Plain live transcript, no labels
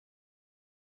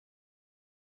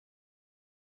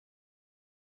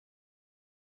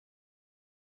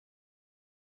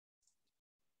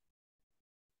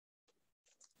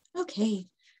Okay,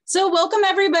 so welcome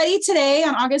everybody today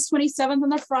on August 27th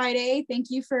on a Friday. Thank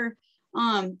you for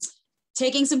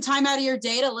taking some time out of your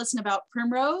day to listen about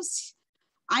Primrose.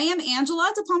 I am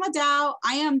Angela De Palma Dow.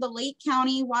 I am the Lake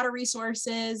County Water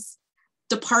Resources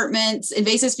Department's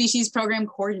Invasive Species Program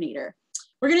Coordinator.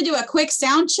 We're gonna do a quick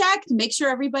sound check to make sure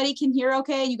everybody can hear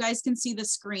okay. You guys can see the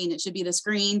screen. It should be the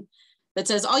screen that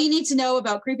says all you need to know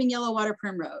about creeping yellow water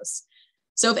primrose.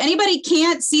 So if anybody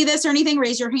can't see this or anything,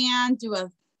 raise your hand,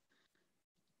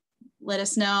 let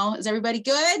us know. Is everybody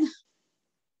good?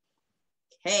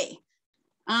 Okay.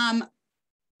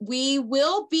 We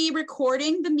will be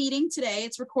recording the meeting today.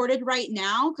 It's recorded right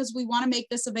now because we want to make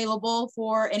this available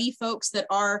for any folks that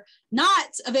are not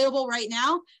available right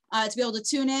now to be able to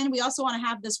tune in. We also want to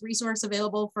have this resource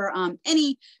available for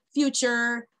any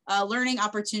future learning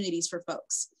opportunities for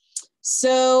folks.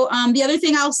 So the other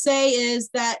thing I'll say is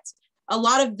that a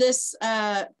lot of this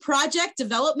project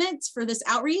development for this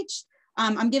outreach,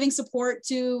 I'm giving support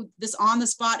to this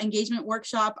on-the-spot engagement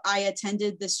workshop I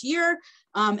attended this year.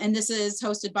 And this is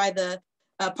hosted by the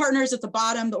partners at the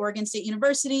bottom, the Oregon State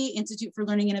University, Institute for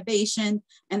Learning Innovation,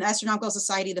 and the Astronomical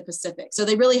Society of the Pacific. So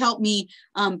they really helped me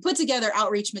put together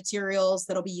outreach materials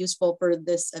that'll be useful for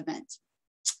this event.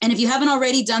 And if you haven't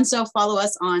already done so, follow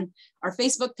us on our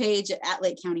Facebook page at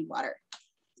Lake County Water.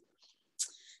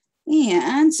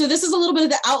 And so this is a little bit of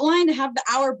the outline to have the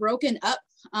hour broken up.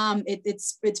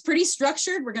 It's pretty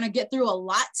structured. We're going to get through a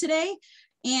lot today.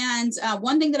 And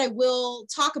one thing that I will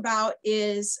talk about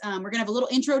is we're going to have a little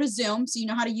intro to Zoom. So you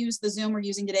know how to use the Zoom we're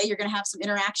using today. You're going to have some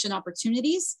interaction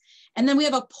opportunities. And then we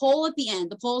have a poll at the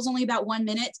end. The poll is only about 1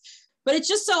 minute, but it's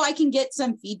just so I can get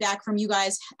some feedback from you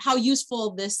guys, how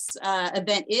useful this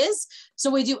event is. So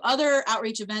we do other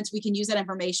outreach events. We can use that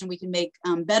information. We can make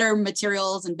better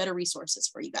materials and better resources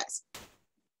for you guys.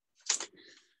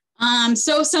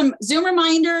 So some Zoom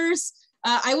reminders.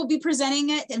 I will be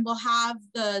presenting it and we'll have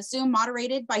the Zoom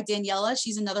moderated by Daniela.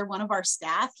 She's another one of our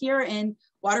staff here in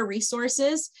Water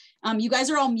Resources. You guys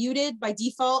are all muted by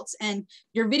default and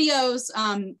your videos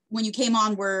when you came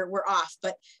on were off,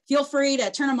 but feel free to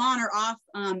turn them on or off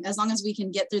as long as we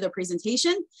can get through the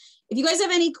presentation. If you guys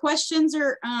have any questions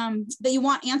or that you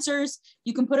want answers,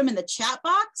 you can put them in the chat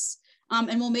box.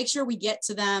 And we'll make sure we get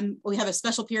to them. We have a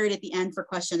special period at the end for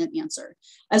question and answer,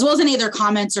 as well as any other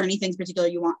comments or anything particular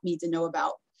you want me to know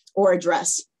about or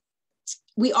address.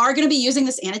 We are going to be using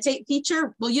this annotate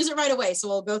feature. We'll use it right away. So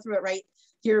we'll go through it right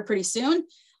here pretty soon.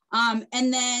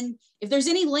 And then if there's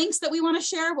any links that we want to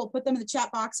share, we'll put them in the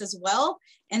chat box as well.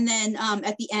 And then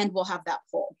at the end, we'll have that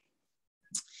poll.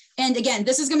 And again,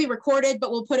 this is going to be recorded, but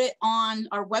we'll put it on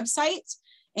our website.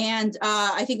 And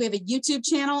I think we have a YouTube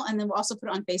channel, and then we'll also put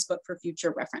it on Facebook for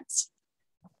future reference.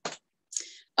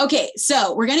 Okay,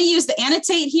 so we're going to use the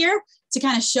annotate here to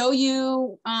kind of show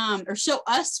you or show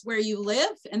us where you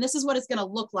live. And this is what it's going to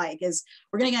look like is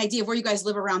we're getting an idea of where you guys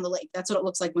live around the lake. That's what it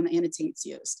looks like when the annotate's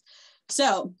used.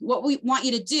 So what we want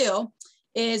you to do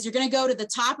is you're going to go to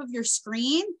the top of your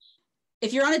screen.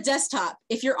 If you're on a desktop,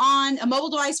 if you're on a mobile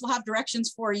device, we'll have directions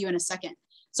for you in a second.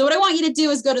 So what I want you to do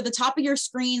is go to the top of your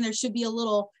screen. There should be a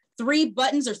little 3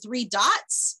 buttons or 3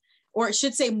 dots, or it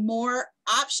should say more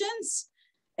options.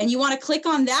 And you want to click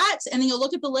on that, and then you'll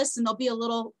look at the list and there'll be a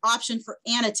little option for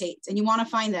annotate, and you want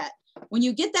to find that. When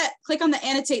you get that, click on the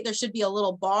annotate, there should be a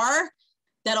little bar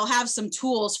that'll have some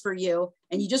tools for you.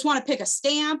 And you just want to pick a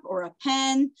stamp or a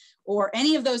pen or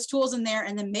any of those tools in there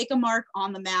and then make a mark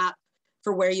on the map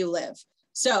for where you live.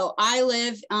 So I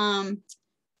live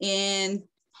in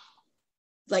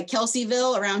like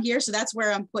Kelseyville around here. So that's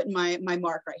where I'm putting my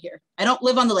mark right here. I don't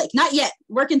live on the lake, not yet,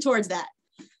 working towards that.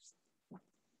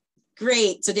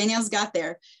 Great, so Danielle's got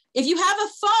there. If you have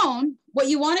a phone, what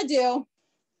you wanna do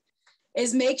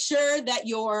is make sure that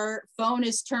your phone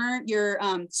is turned, your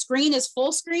screen is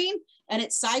full screen and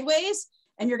it's sideways,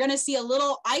 and you're gonna see a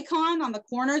little icon on the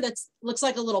corner that looks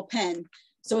like a little pen.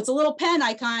 So it's a little pen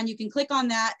icon, you can click on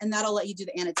that and that'll let you do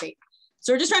the annotate.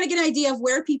 So we're just trying to get an idea of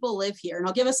where people live here, and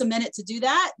I'll give us a minute to do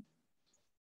that.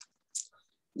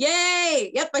 Yay,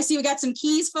 yep, I see we got some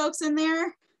keys folks in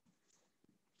there.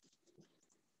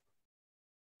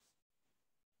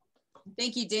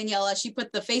 Thank you, Daniela. She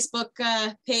put the Facebook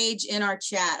page in our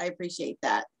chat. I appreciate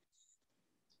that.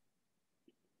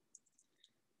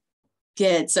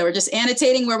 Good, so we're just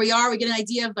annotating where we are. We get an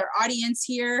idea of their audience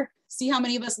here, see how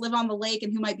many of us live on the lake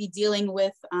and who might be dealing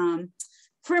with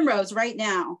Primrose right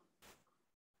now.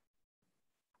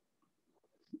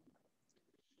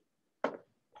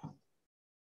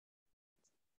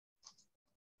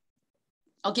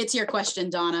 I'll get to your question,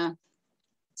 Donna,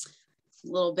 a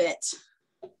little bit.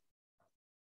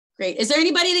 Great. Is there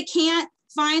anybody that can't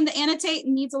find the annotate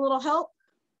and needs a little help?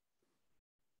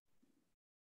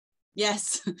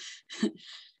 Yes.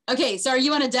 Okay, so are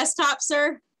you on a desktop,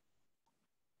 sir?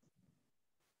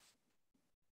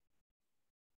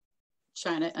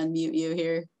 Trying to unmute you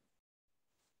here.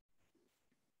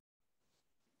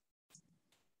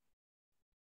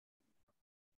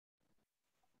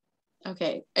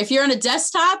 Okay, if you're on a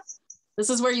desktop,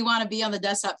 this is where you want to be on the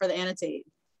desktop for the annotate.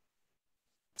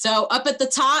 So up at the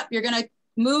top, you're going to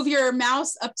move your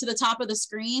mouse up to the top of the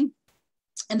screen,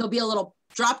 and there'll be a little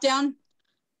drop down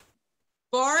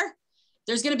bar.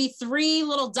 There's going to be 3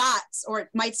 little dots, or it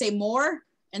might say more,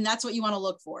 and that's what you want to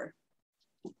look for.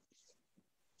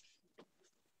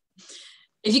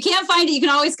 If you can't find it, you can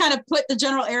always kind of put the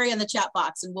general area in the chat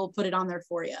box and we'll put it on there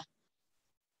for you.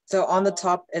 So on the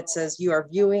top, it says you are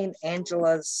viewing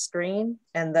Angela's screen,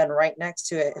 and then right next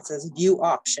to it, it says view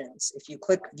options. If you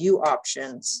click view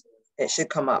options, it should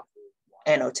come up,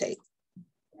 annotate.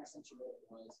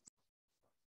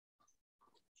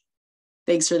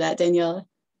 Thanks for that, Daniela.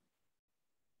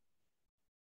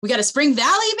 We got a Spring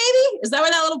Valley, maybe? Is that where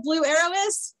that little blue arrow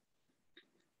is?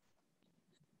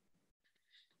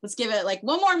 Let's give it like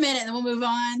 1 more minute and then we'll move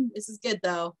on. This is good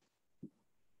though.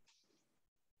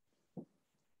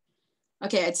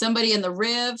 Okay, I had somebody in the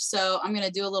Riv, so I'm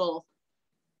gonna do a little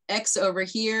X over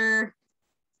here.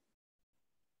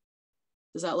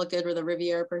 Does that look good for the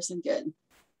Riviera person? Good.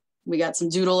 We got some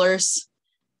doodlers.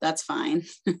 That's fine.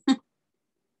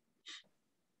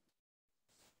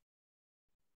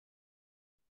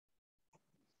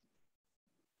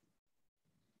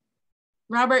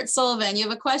 Robert Sullivan, you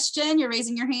have a question? You're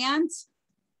raising your hand.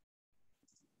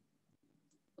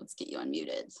 Let's get you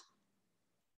unmuted.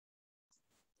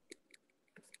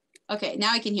 Okay,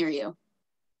 now I can hear you.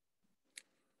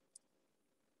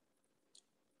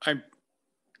 I'm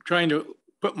trying to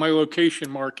put my location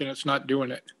mark and it's not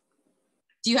doing it.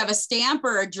 Do you have a stamp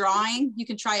or a drawing? You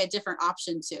can try a different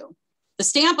option too. The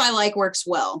stamp I like works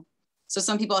well. So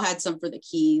some people had some for the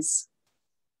keys.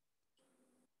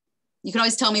 You can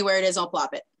always tell me where it is, I'll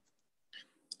plop it.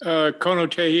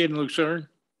 Conote and Lucerne.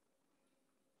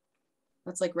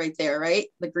 That's like right there, right?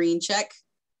 The green check.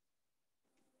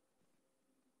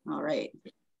 All right.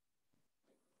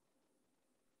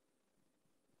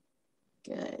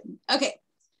 Good. Okay.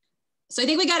 So I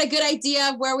think we got a good idea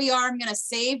of where we are. I'm going to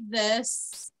save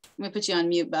this. I'm going to put you on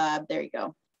mute, Bob. There you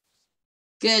go.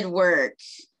 Good work.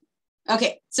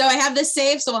 Okay. So I have this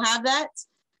saved, so we'll have that.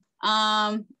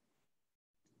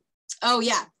 Oh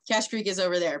yeah, Cache Creek is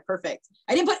over there. Perfect.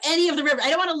 I didn't put any of the river. I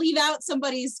don't want to leave out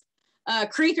somebody's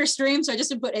creek or stream, so I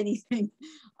just didn't put anything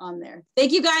on there.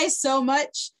 Thank you guys so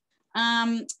much.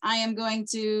 I am going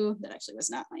to, that actually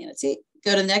was not my annotate.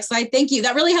 Go to the next slide. Thank you.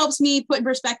 That really helps me put in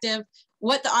perspective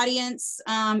what the audience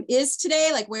is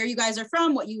today, like where you guys are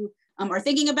from, what you are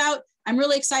thinking about. I'm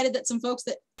really excited that some folks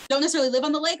that don't necessarily live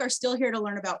on the lake are still here to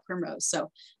learn about Primrose. So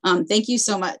thank you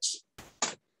so much.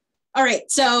 All right,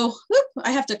 so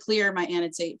I have to clear my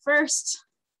annotate first.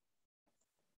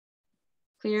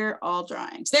 Clear all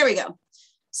drawings. There we go.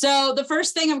 So the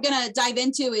first thing I'm going to dive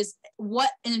into is what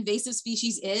an invasive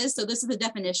species is. So this is the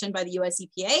definition by the US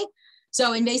EPA.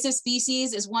 So invasive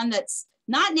species is one that's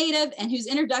not native and whose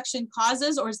introduction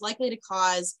causes or is likely to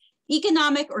cause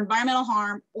economic or environmental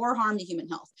harm or harm to human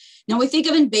health. Now, when we think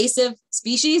of invasive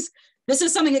species, this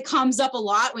is something that comes up a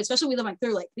lot, especially when we live on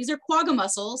Clear Lake. These are quagga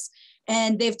mussels,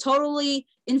 and they've totally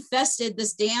infested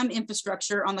this dam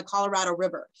infrastructure on the Colorado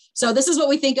River. So this is what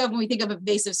we think of when we think of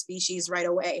invasive species right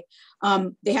away.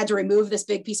 They had to remove this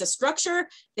big piece of structure.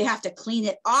 They have to clean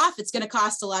it off. It's going to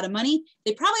cost a lot of money.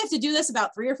 They probably have to do this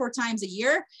about 3 or 4 times a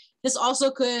year. This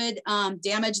also could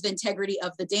damage the integrity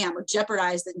of the dam or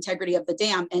jeopardize the integrity of the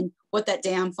dam and what that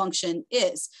dam function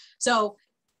is. So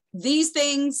these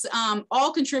things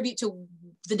all contribute to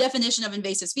the definition of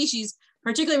invasive species,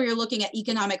 particularly when you're looking at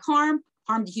economic harm,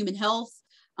 harm to human health.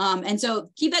 And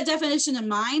so keep that definition in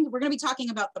mind. We're going to be talking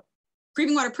about the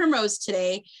creeping water primrose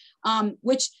today,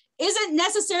 which isn't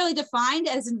necessarily defined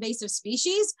as invasive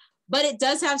species, but it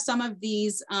does have some of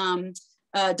these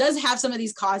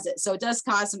causes. So it does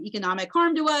cause some economic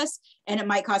harm to us, and it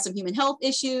might cause some human health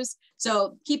issues.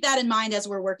 So keep that in mind as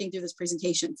we're working through this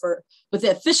presentation with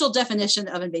the official definition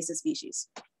of invasive species.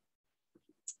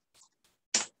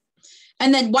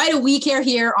 And then why do we care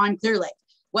here on Clear Lake?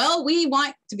 Well, we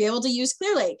want to be able to use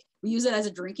Clear Lake. We use it as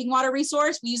a drinking water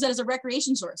resource. We use it as a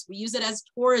recreation source. We use it as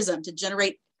tourism to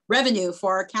generate revenue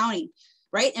for our county,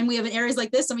 right? And we have in areas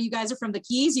like this. Some of you guys are from the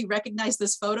Keys. You recognize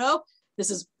this photo. This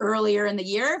is earlier in the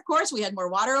year, of course. We had more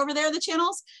water over there in the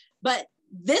channels, but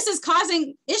this is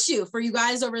causing issue for you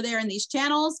guys over there in these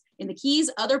channels, in the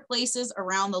Keys, other places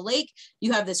around the lake.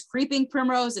 You have this creeping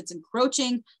primrose. It's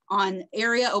encroaching on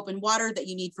area, open water that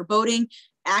you need for boating.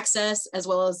 access, as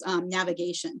well as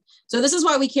navigation. So this is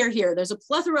why we care here. There's a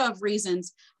plethora of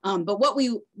reasons, but what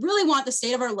we really want the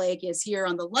state of our lake is here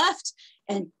on the left,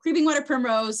 and creeping water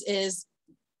primrose is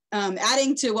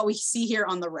adding to what we see here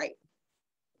on the right.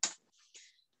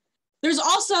 There's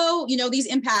also, you know, these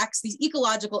impacts, these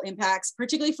ecological impacts,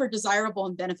 particularly for desirable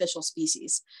and beneficial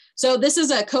species. So this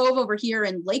is a cove over here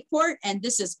in Lakeport, and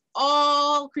this is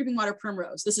all creeping water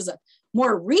primrose. This is a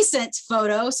more recent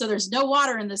photo, so there's no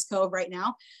water in this cove right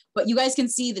now, but you guys can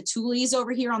see the tules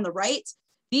over here on the right.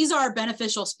 These are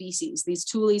beneficial species. These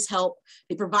tules help,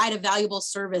 they provide a valuable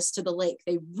service to the lake.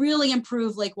 They really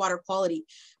improve lake water quality.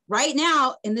 Right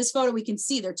now, in this photo, we can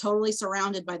see they're totally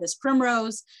surrounded by this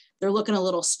primrose. They're looking a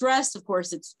little stressed. Of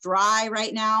course, it's dry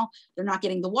right now. They're not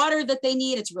getting the water that they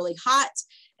need. It's really hot.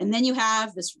 And then you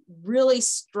have this really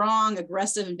strong,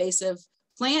 aggressive, invasive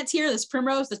plant here, this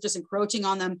primrose that's just encroaching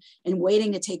on them and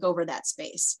waiting to take over that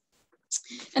space.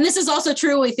 And this is also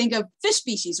true when we think of fish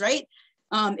species, right?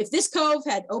 If this cove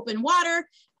had open water,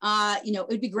 you know, it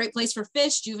would be a great place for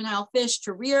fish, juvenile fish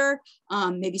to rear,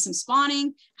 maybe some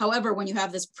spawning. However, when you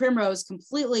have this primrose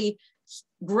completely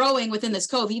growing within this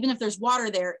cove, even if there's water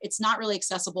there, it's not really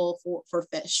accessible for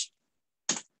fish.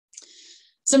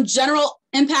 Some general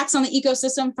impacts on the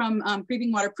ecosystem from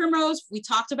creeping water primrose we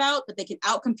talked about, but they can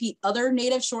outcompete other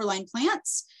native shoreline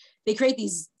plants. They create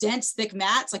these dense, thick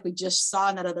mats like we just saw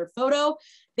in that other photo.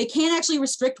 They can actually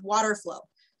restrict water flow.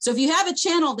 So if you have a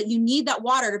channel that you need that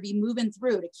water to be moving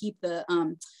through to keep the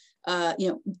you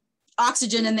know,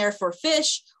 oxygen in there for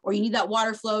fish, or you need that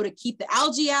water flow to keep the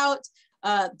algae out,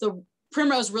 the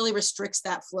primrose really restricts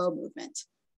that flow movement,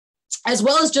 as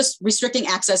well as just restricting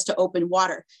access to open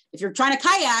water. If you're trying to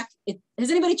kayak,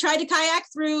 has anybody tried to kayak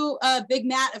through a big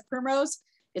mat of primrose?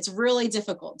 It's really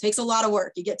difficult. It takes a lot of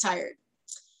work. You get tired.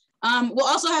 We'll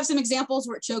also have some examples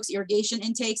where it chokes irrigation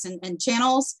intakes and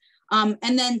channels. And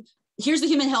then here's the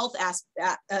human health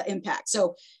impact.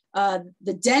 So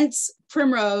the dense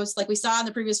primrose, like we saw in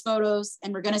the previous photos,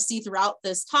 and we're going to see throughout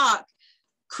this talk,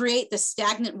 create the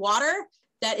stagnant water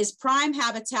that is prime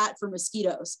habitat for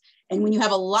mosquitoes. And when you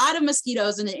have a lot of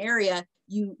mosquitoes in an area,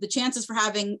 the chances for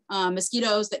having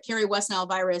mosquitoes that carry West Nile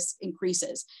virus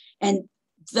increases. And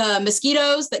the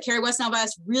mosquitoes that carry West Nile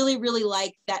virus really, really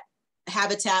like that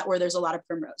habitat where there's a lot of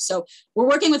primrose. So we're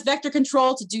working with vector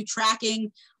control to do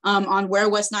tracking on where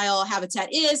West Nile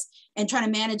habitat is and trying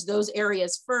to manage those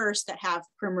areas first that have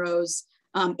primrose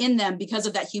in them because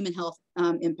of that human health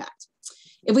impact.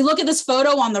 If we look at this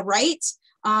photo on the right,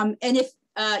 and if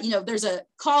you know, there's a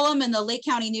column in the Lake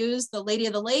County News, the Lady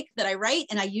of the Lake, that I write,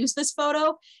 and I use this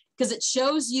photo because it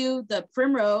shows you the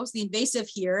primrose, the invasive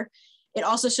here. It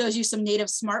also shows you some native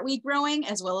smartweed growing,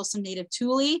 as well as some native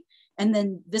tule. And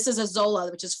then this is a zola,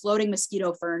 which is floating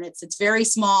mosquito fern. It's very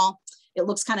small. It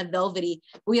looks kind of velvety.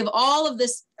 We have all of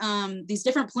this, these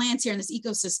different plants here in this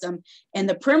ecosystem, and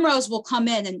the primrose will come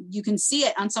in, and you can see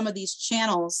it on some of these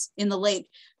channels in the lake,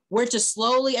 where it just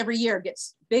slowly every year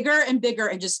gets bigger and bigger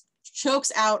and just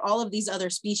chokes out all of these other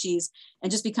species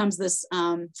and just becomes this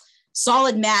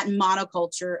solid mat and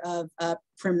monoculture of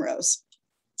primrose.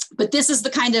 But this is the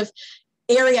kind of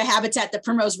area habitat that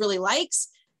primrose really likes,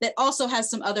 that also has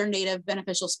some other native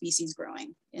beneficial species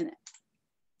growing in it.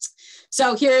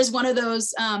 So here's one of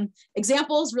those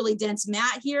examples, really dense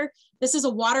mat here. This is a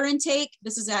water intake.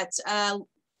 This is at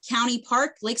County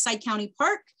Park, Lakeside County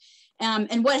Park.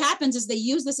 And what happens is they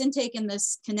use this intake in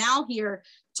this canal here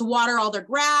to water all their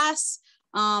grass.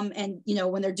 And you know,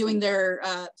 when they're doing their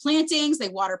plantings, they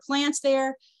water plants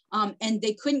there. And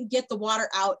they couldn't get the water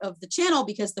out of the channel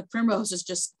because the primrose is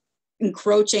just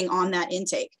encroaching on that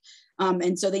intake.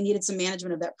 And so they needed some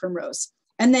management of that primrose.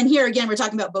 And then here again, we're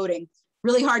talking about boating.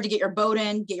 Really hard to get your boat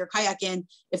in, get your kayak in,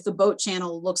 if the boat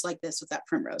channel looks like this with that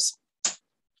primrose.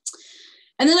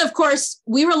 And then of course,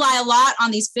 we rely a lot on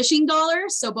these fishing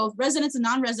dollars. So both residents and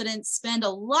non-residents spend a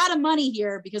lot of money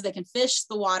here because they can fish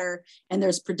the water and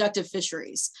there's productive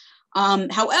fisheries.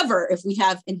 However, if we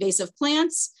have invasive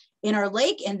plants in our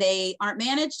lake and they aren't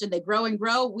managed and they grow and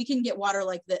grow, we can get water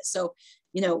like this. So,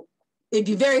 you know, it'd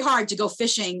be very hard to go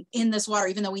fishing in this water,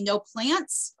 even though we know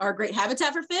plants are a great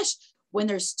habitat for fish. When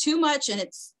there's too much and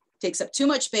it takes up too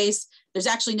much space, there's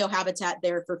actually no habitat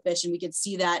there for fish, and we could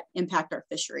see that impact our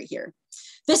fishery here.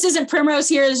 This isn't primrose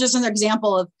here. It's just an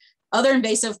example of other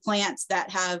invasive plants that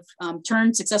have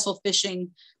turned successful fishing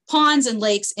ponds and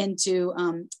lakes into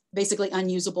basically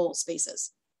unusable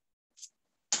spaces.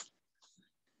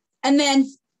 And then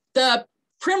the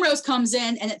primrose comes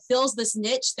in and it fills this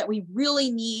niche that we really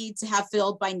need to have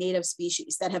filled by native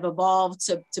species that have evolved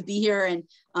to be here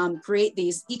and create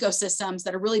these ecosystems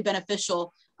that are really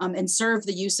beneficial and serve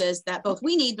the uses that both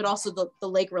we need, but also the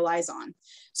lake relies on.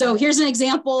 So here's an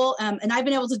example, and I've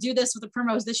been able to do this with the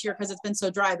primrose this year because it's been so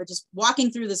dry, but just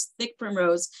walking through this thick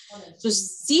primrose,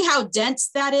 just see how dense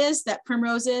that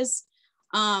primrose is.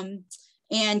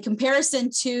 And comparison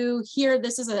to here,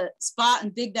 this is a spot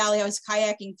in Big Valley. I was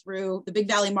kayaking through the Big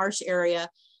Valley Marsh area.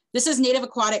 This is native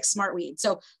aquatic smartweed.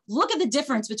 So look at the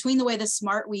difference between the way the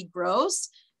smartweed grows.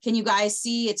 Can you guys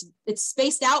see it's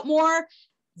spaced out more?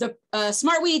 The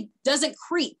smartweed doesn't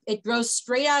creep. It grows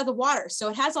straight out of the water. So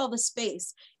it has all the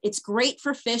space. It's great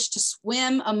for fish to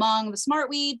swim among the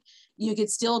smartweed. You can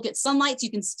still get sunlight. So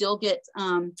you can still get,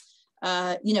 some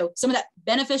of that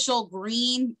beneficial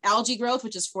green algae growth,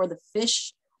 which is for the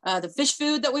fish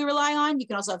food that we rely on. You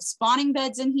can also have spawning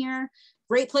beds in here.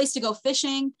 Great place to go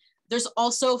fishing. There's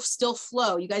also still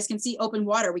flow. You guys can see open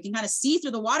water. We can kind of see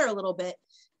through the water a little bit.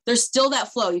 There's still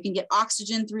that flow. You can get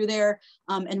oxygen through there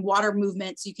and water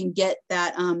movement. So you can get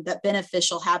that, that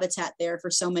beneficial habitat there for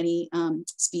so many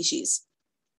species.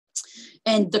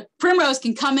 And the primrose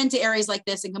can come into areas like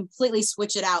this and completely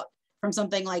switch it out from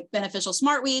something like beneficial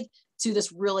smartweed to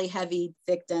this really heavy,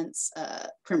 thick, dense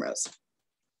primrose.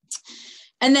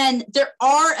 And then there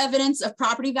are evidence of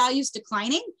property values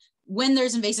declining when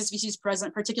there's invasive species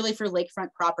present, particularly for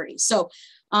lakefront properties. So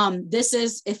this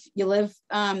is, if you live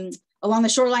along the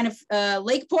shoreline of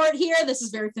Lakeport here, this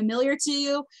is very familiar to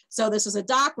you. So this is a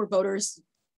dock where boaters,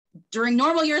 during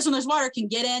normal years when there's water, can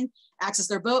get in, access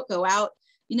their boat, go out.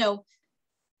 You know,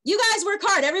 you guys work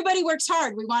hard. Everybody works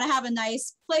hard. We want to have a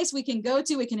nice place we can go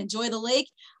to. We can enjoy the lake.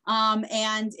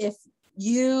 And if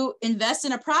you invest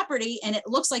in a property and it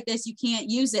looks like this, you can't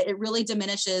use it, it really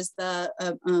diminishes the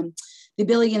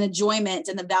ability and enjoyment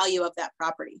and the value of that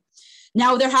property.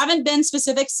 Now, there haven't been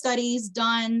specific studies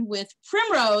done with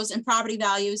primrose and property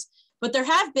values, but there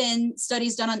have been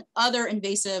studies done on other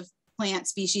invasive plant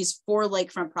species for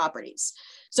lakefront properties.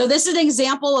 So this is an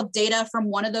example of data from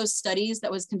one of those studies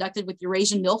that was conducted with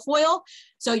Eurasian milfoil.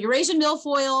 So Eurasian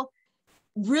milfoil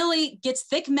really gets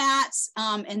thick mats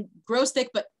and grows thick,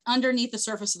 but underneath the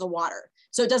surface of the water.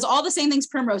 So it does all the same things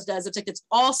primrose does, except it's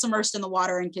all submersed in the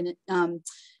water and can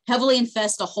heavily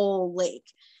infest a whole lake.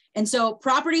 And so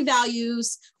property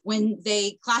values, when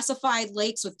they classified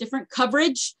lakes with different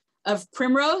coverage of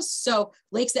primrose, so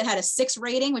lakes that had a 6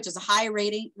 rating, which is a high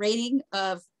rating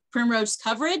of primrose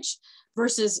coverage,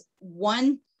 versus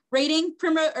 1 rating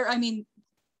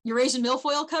Eurasian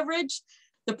milfoil coverage,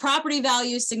 the property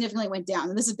values significantly went down.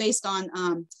 And this is based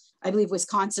on, I believe,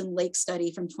 Wisconsin lake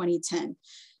study from 2010.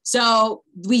 So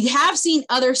we have seen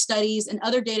other studies and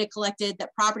other data collected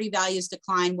that property values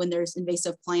decline when there's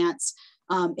invasive plants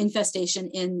infestation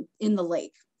in the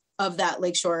lake of that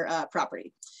lakeshore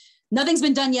property. Nothing's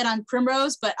been done yet on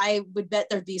primrose, but I would bet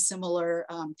there'd be similar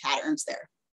patterns there.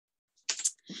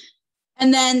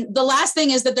 And then the last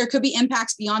thing is that there could be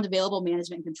impacts beyond available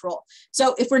management control.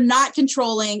 So if we're not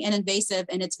controlling an invasive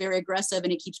and it's very aggressive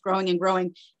and it keeps growing and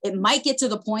growing, it might get to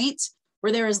the point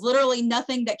where there is literally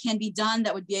nothing that can be done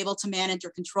that would be able to manage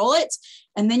or control it.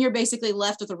 And then you're basically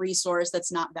left with a resource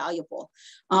that's not valuable.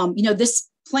 This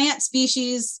plant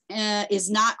species is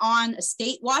not on a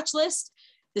state watch list.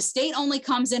 The state only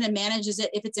comes in and manages it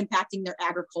if it's impacting their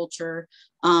agriculture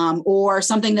or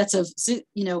something that's of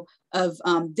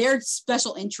their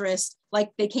special interest.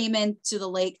 Like they came into the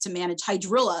lake to manage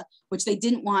hydrilla, which they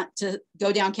didn't want to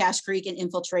go down Cache Creek and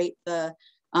infiltrate the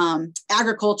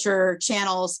agriculture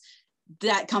channels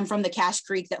that come from the Cache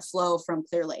Creek that flow from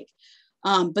Clear Lake.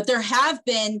 But there have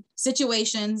been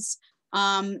situations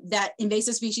that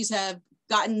invasive species have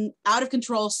gotten out of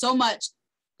control so much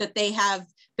that they have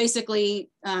basically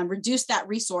reduced that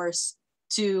resource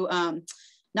to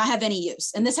not have any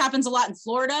use. And this happens a lot in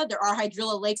Florida. There are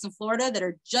hydrilla lakes in Florida that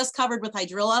are just covered with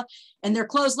hydrilla, and they're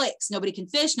closed lakes. Nobody can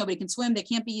fish, nobody can swim, they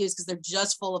can't be used because they're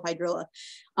just full of hydrilla.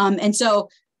 And so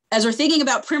as we're thinking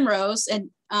about primrose, and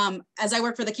as I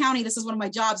work for the county, this is one of my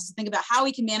jobs, is to think about how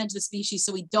we can manage the species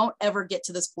so we don't ever get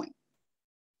to this point.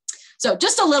 So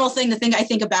just a little thing to I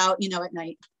think about, at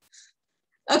night.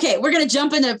 Okay, we're gonna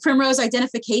jump into primrose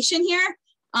identification here.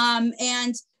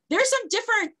 And there's some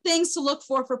different things to look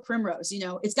for primrose.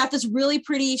 It's got this really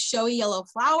pretty showy yellow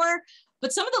flower,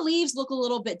 but some of the leaves look a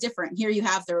little bit different. Here you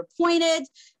have they're pointed.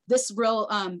 This real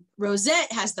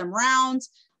rosette has them round.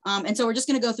 And so we're just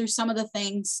going to go through some of the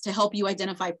things to help you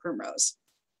identify primrose.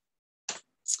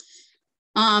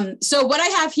 So what I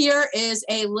have here is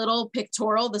a little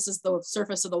pictorial. This is the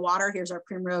surface of the water. Here's our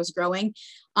primrose growing.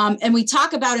 And we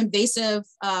talk about invasive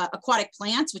aquatic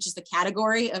plants, which is the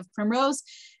category of primrose.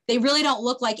 they really don't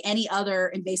look like any other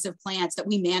invasive plants that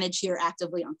we manage here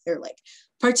actively on Clear Lake,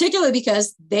 particularly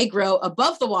because they grow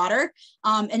above the water,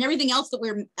 and everything else that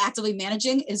we're actively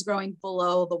managing is growing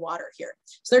below the water here.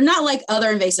 So they're not like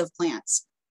other invasive plants.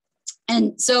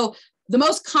 And so the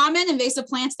most common invasive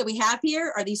plants that we have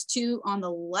here are these two on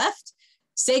the left.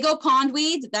 Sago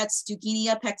pondweed, that's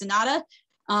Dukinia pectinata.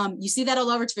 You see that all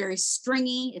over, it's very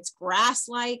stringy, it's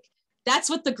grass-like.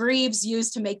 That's what the grebes use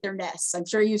to make their nests. I'm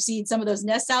sure you've seen some of those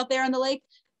nests out there on the lake.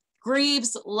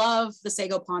 Grebes love the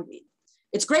sago pondweed.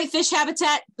 It's great fish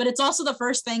habitat, but it's also the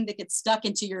first thing that gets stuck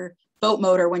into your boat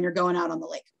motor when you're going out on the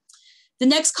lake. The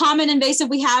next common invasive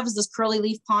we have is this curly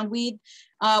leaf pondweed.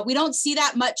 We don't see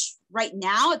that much right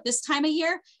now at this time of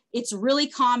year. It's really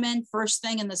common first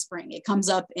thing in the spring. It comes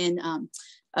up in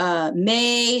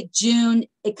May, June.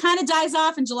 It kind of dies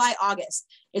off in July, August.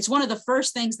 It's one of the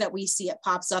first things that we see. It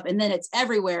pops up and then it's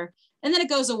everywhere. And then it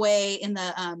goes away in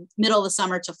the middle of the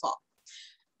summer to fall.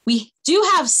 We do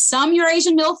have some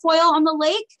Eurasian milfoil on the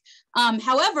lake.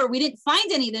 However, we didn't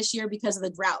find any this year because of the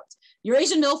drought.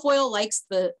 Eurasian milfoil likes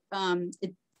the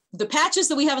patches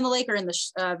that we have in the lake are in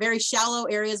the very shallow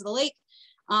areas of the lake.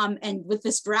 And with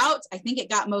this drought, I think it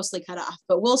got mostly cut off,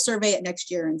 but we'll survey it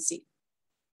next year and see.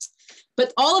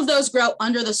 But all of those grow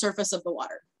under the surface of the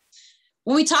water.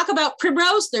 When we talk about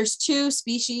primrose, there's two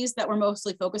species that we're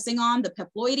mostly focusing on, the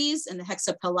peploides and the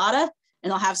hexapellata,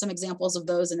 and I'll have some examples of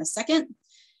those in a second.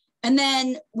 And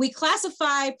then we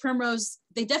classify primrose,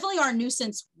 they definitely are a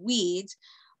nuisance weed,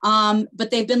 but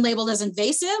they've been labeled as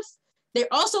invasive. They're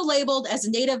also labeled as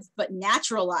native, but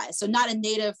naturalized. So not a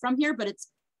native from here, but it's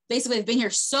basically they've been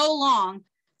here so long,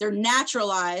 they're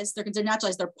naturalized, they're considered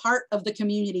naturalized, they're part of the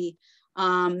community.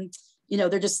 You know,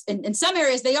 they're just, in some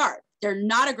areas they are. They're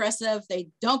not aggressive, they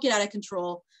don't get out of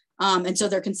control, and so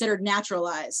they're considered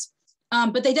naturalized.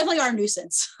 But they definitely are a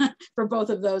nuisance. For both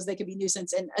of those, they could be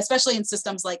nuisance, and especially in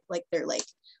systems like Clear Lake,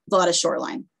 with a lot of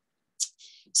shoreline.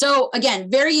 So again,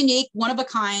 very unique, one of a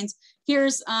kind.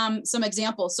 Here's some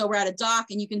examples. So we're at a dock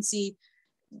and you can see,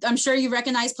 I'm sure you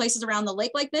recognize places around the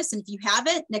lake like this. And if you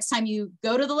haven't, next time you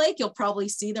go to the lake, you'll probably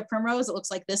see the primrose. It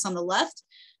looks like this on the left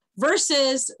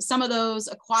versus some of those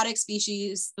aquatic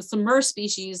species, the submerged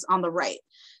species on the right.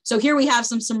 So here we have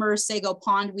some submerged sago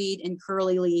pondweed and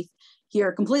curly leaf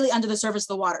here completely under the surface of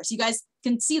the water. So you guys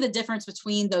can see the difference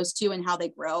between those two and how they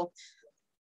grow.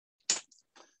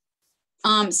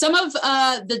 Some of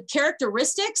the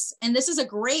characteristics, and this is a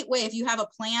great way if you have a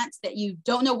plant that you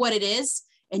don't know what it is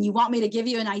and you want me to give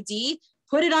you an ID,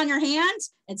 put it on your hand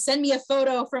and send me a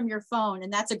photo from your phone.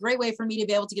 And that's a great way for me to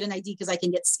be able to get an ID because I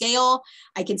can get scale,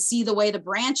 I can see the way the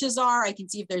branches are, I can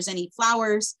see if there's any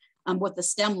flowers, what the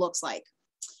stem looks like.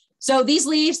 So these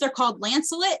leaves, they're called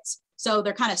lanceolate. So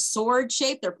they're kind of sword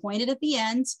shaped, they're pointed at the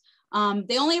end.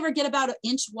 They only ever get about 1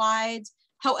 inch wide.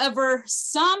 However,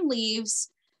 some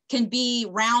leaves can be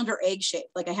round or egg shaped.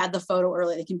 Like I had the photo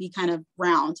earlier, they can be kind of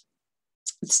round.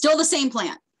 It's still the same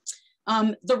plant.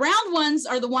 The round ones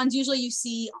are the ones usually you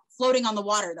see floating on the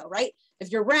water though, right? If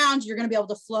you're round, you're gonna be able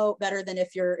to float better than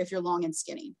if you're long and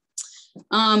skinny.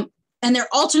 And they're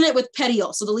alternate with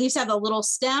petiole. So the leaves have a little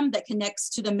stem that connects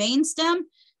to the main stem,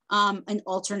 an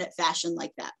alternate fashion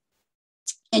like that.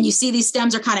 And you see these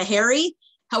stems are kind of hairy.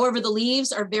 However, the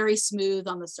leaves are very smooth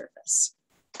on the surface.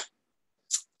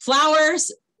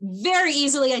 Flowers, very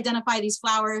easily identify these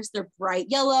flowers. They're bright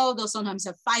yellow. They'll sometimes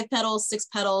have 5 petals, 6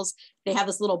 petals. They have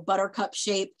this little buttercup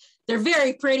shape. They're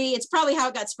very pretty. It's probably how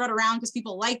it got spread around because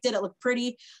people liked it. It looked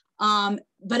pretty. But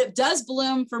it does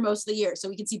bloom for most of the year. So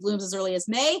we can see blooms as early as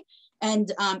May.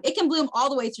 And it can bloom all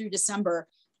the way through December.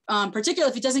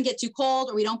 Particularly if it doesn't get too cold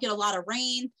or we don't get a lot of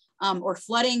rain or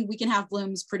flooding, we can have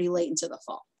blooms pretty late into the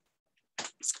fall.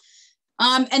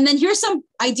 And then here's some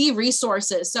ID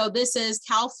resources. So this is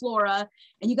Cal Flora,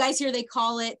 and you guys here, they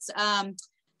call it the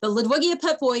Ludwigia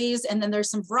peploides, and then there's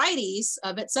some varieties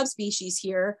of its subspecies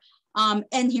here.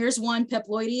 And here's one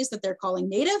peploides that they're calling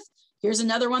native. Here's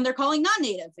another one they're calling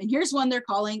non-native, and here's one they're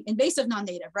calling invasive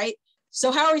non-native, right?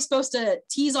 So how are we supposed to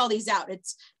tease all these out?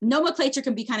 It's nomenclature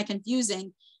can be kind of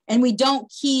confusing, and we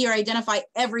don't key or identify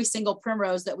every single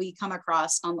primrose that we come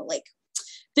across on the lake.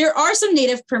 There are some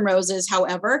native primroses,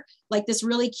 however, like this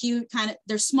really cute kind of,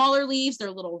 they're smaller leaves, they're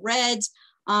a little red.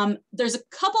 There's a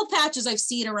couple patches I've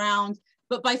seen around,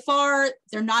 but by far,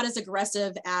 they're not as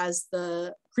aggressive as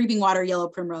the creeping water yellow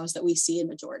primrose that we see in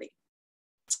majority.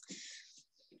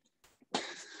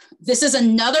 This is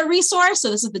another resource.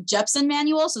 So this is the Jepson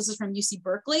manual. So this is from UC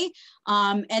Berkeley.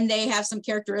 And they have some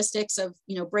characteristics of,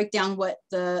 break down what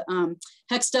the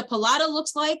hexapellata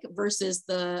looks like versus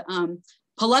the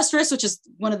palustris, which is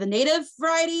one of the native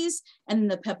varieties, and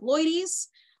the peploides.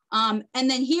 And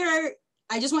then here,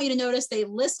 I just want you to notice they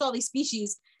list all these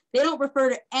species. They don't refer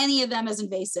to any of them as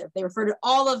invasive. They refer to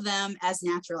all of them as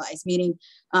naturalized, meaning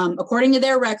according to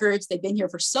their records, they've been here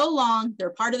for so long, they're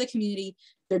part of the community,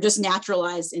 they're just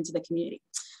naturalized into the community.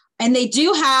 And they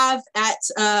do have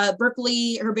at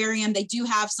Berkeley Herbarium, they do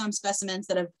have some specimens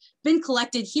that have been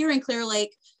collected here in Clear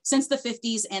Lake since the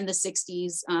 50s and the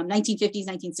 60s, 1950s,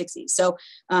 1960s. So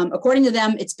according to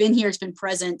them, it's been here, it's been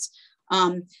present.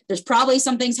 There's probably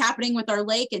some things happening with our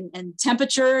lake and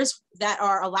temperatures that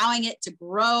are allowing it to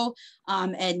grow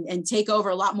and take over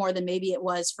a lot more than maybe it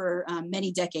was for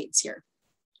many decades here.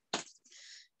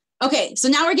 Okay, so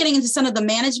now we're getting into some of the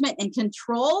management and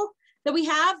control that we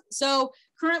have. So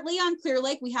currently on Clear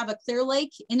Lake, we have a Clear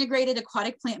Lake Integrated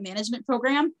Aquatic Plant Management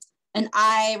Program, and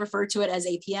I refer to it as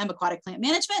APM, Aquatic Plant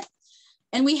Management.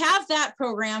 And we have that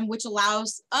program, which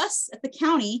allows us at the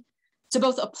county to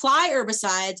both apply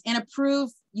herbicides and approve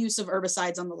use of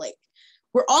herbicides on the lake.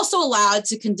 We're also allowed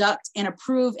to conduct and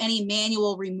approve any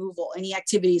manual removal, any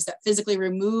activities that physically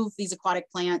remove these aquatic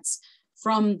plants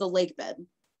from the lake bed.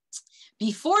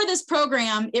 Before this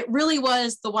program, it really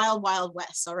was the wild, wild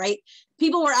west, all right?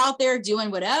 People were out there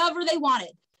doing whatever they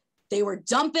wanted. They were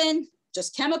dumping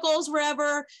just chemicals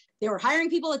wherever. They were hiring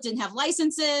people that didn't have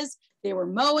licenses. They were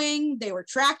mowing, they were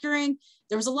tractoring.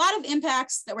 There was a lot of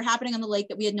impacts that were happening on the lake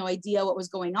that we had no idea what was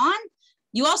going on.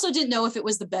 You also didn't know if it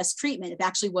was the best treatment, if it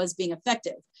actually was being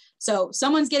effective. So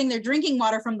someone's getting their drinking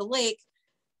water from the lake.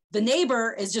 The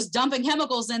neighbor is just dumping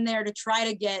chemicals in there to try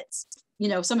to get, you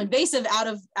know, some invasive out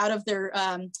of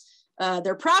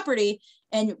their property.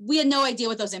 And we had no idea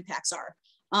what those impacts are.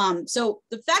 So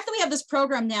the fact that we have this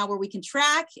program now where we can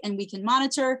track and we can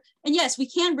monitor, and yes, we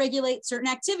can regulate certain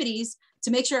activities to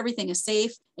make sure everything is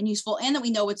safe and useful and that we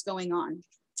know what's going on,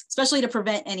 especially to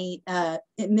prevent any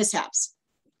mishaps.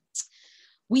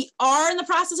 We are in the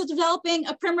process of developing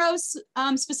a Primrose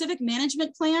specific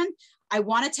management plan. I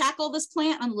want to tackle this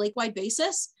plant on a lake-wide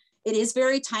basis. It is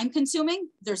very time consuming.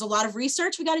 There's a lot of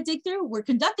research we got to dig through. We're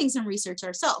conducting some research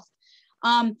ourselves.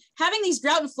 Having these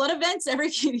drought and flood events every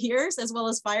few years, as well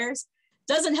as fires,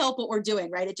 doesn't help what we're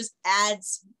doing, right? It just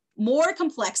adds more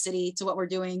complexity to what we're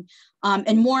doing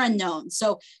and more unknown.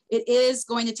 So it is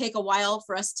going to take a while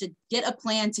for us to get a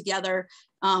plan together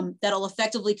that'll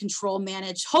effectively control,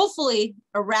 manage, hopefully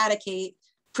eradicate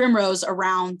Primrose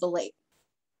around the lake.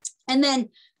 And then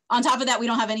on top of that, we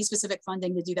don't have any specific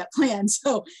funding to do that plan.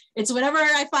 So it's whenever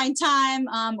I find time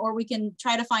or we can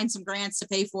try to find some grants to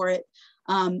pay for it.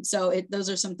 Those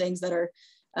are some things that are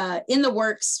in the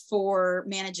works for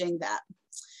managing that.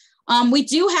 We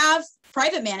do have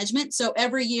private management. So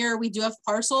every year we do have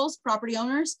parcels, property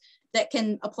owners that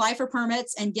can apply for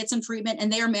permits and get some treatment, and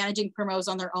they are managing Primrose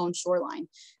on their own shoreline.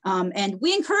 And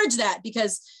we encourage that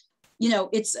because, you know,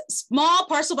 it's small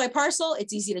parcel by parcel,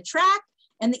 it's easy to track,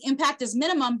 and the impact is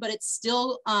minimum, but it's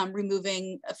still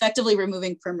effectively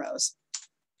removing Primrose.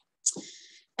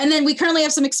 And then we currently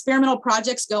have some experimental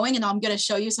projects going, and I'm going to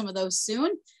show you some of those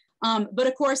soon. But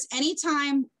of course,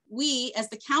 anytime we as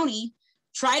the county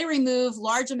try to remove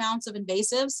large amounts of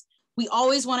invasives, we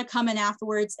always want to come in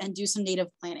afterwards and do some native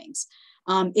plantings.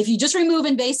 If you just remove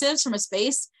invasives from a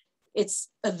space, it's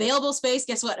available space.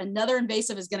 Guess what? Another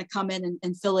invasive is going to come in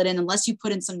and fill it in unless you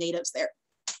put in some natives there.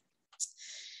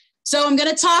 So I'm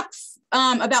going to talk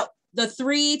about the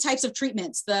three types of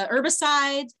treatments: the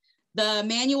herbicide, the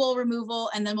manual removal,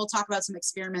 and then we'll talk about some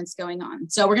experiments going on.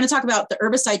 So we're going to talk about the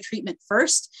herbicide treatment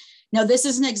first. Now, this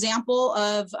is an example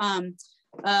of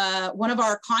one of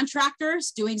our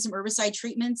contractors doing some herbicide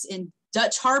treatments in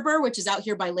Dutch Harbor, which is out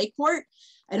here by Lakeport.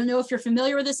 I don't know if you're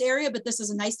familiar with this area, but this is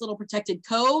a nice little protected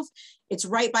cove. It's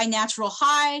right by Natural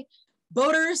High.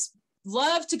 Boaters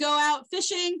love to go out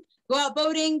fishing, go out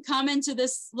boating, come into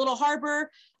this little harbor,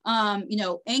 you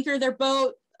know, anchor their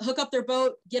boat, hook up their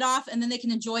boat, get off, and then they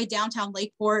can enjoy downtown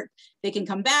Lakeport. They can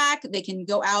come back, they can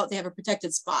go out, they have a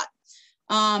protected spot.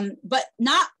 But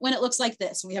not when it looks like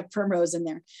this. We have Primrose in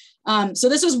there. So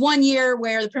this was one year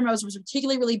where the Primrose was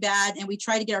particularly really bad, and we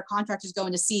tried to get our contractors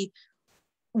going to see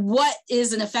what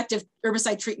is an effective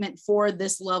herbicide treatment for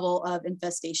this level of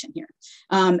infestation here.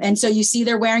 And so you see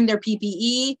they're wearing their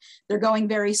PPE, they're going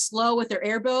very slow with their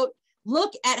airboat.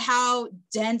 Look at how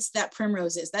dense that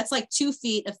Primrose is. That's like 2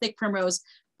 feet of thick Primrose,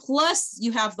 plus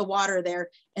you have the water there,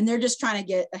 and they're just trying to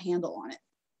get a handle on it.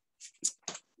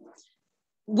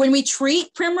 When we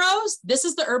treat Primrose, this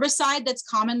is the herbicide that's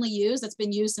commonly used, that's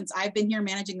been used since I've been here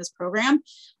managing this program.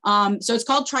 So it's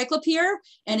called triclopyr,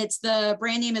 and it's the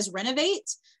brand name is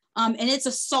Renovate, and it's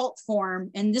a salt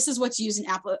form, and this is what's used in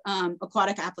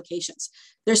aquatic applications.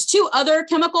 There's 2 other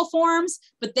chemical forms,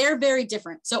 but they're very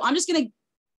different. So I'm just gonna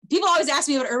people always ask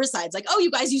me about herbicides, like, oh,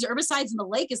 you guys use herbicides in the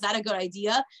lake. Is that a good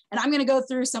idea? And I'm going to go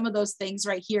through some of those things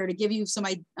right here to give you some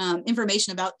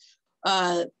information about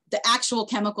the actual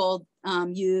chemical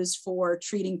used for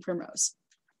treating primrose.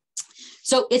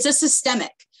 So it's a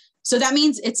systemic. So that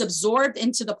means it's absorbed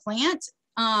into the plant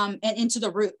and into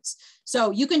the roots.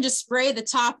 So you can just spray the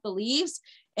top, the leaves,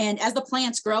 and as the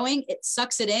plant's growing, it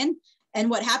sucks it in. And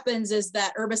what happens is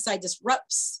that herbicide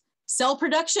disrupts cell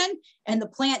production, and the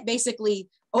plant basically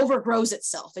overgrows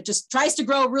itself. It just tries to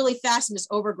grow really fast and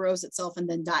just overgrows itself and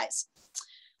then dies.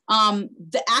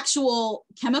 The actual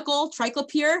chemical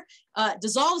triclopyr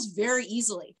dissolves very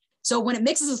easily. So when it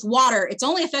mixes with water, it's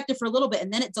only effective for a little bit,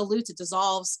 and then it dilutes, it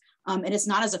dissolves, and it's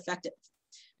not as effective.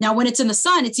 Now, when it's in the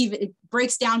sun, it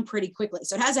breaks down pretty quickly.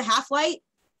 So it has a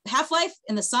half-life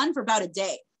in the sun for about a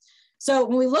day. So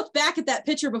when we look back at that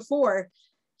picture before,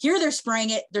 here they're spraying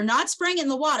it. They're not spraying it in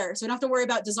the water, so we don't have to worry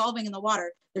about dissolving in the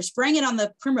water. They're spraying it on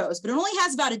the primrose, but it only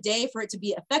has about a day for it to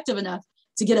be effective enough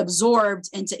to get absorbed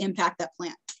and to impact that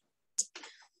plant.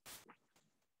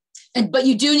 But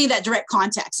you do need that direct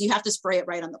contact, so you have to spray it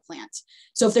right on the plant.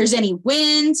 So if there's any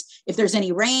wind, if there's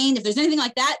any rain, if there's anything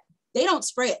like that, they don't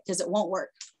spray it because it won't work.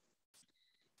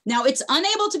 Now, it's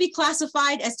unable to be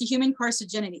classified as to human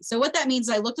carcinogenity. So what that means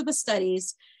is I looked at the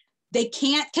studies. They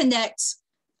can't connect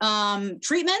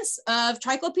treatments of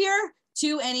triclopyr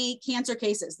to any cancer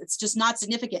cases. It's just not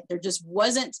significant. There just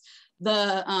wasn't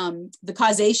the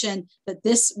causation that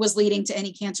this was leading to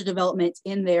any cancer development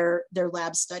in their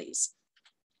lab studies.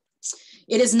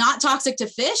 It is not toxic to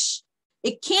fish.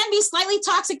 It can be slightly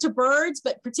toxic to birds,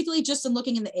 but particularly just in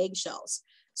looking in the eggshells.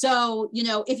 So, you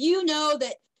know, if you know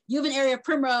that you have an area of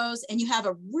primrose and you have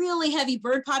a really heavy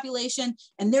bird population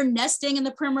and they're nesting in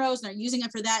the primrose and are using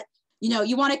it for that, you know,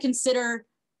 you want to consider,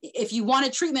 if you want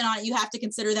a treatment on it, you have to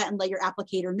consider that and let your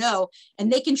applicator know,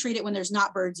 and they can treat it when there's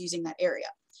not birds using that area.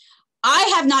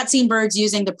 I have not seen birds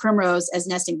using the primrose as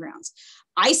nesting grounds.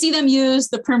 I see them use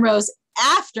the primrose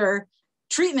after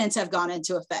treatments have gone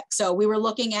into effect. So we were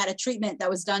looking at a treatment that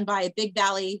was done by a Big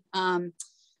Valley,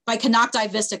 by Canocti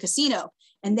Vista Casino,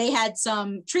 and they had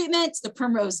some treatments, the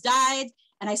primrose died,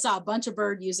 and I saw a bunch of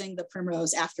birds using the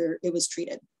primrose after it was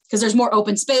treated because there's more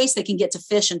open space, they can get to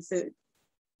fish and food.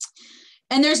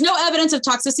 And there's no evidence of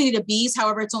toxicity to bees.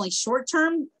 However, it's only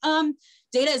short-term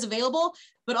data is available,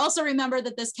 but also remember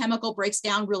that this chemical breaks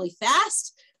down really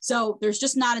fast. So there's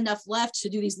just not enough left to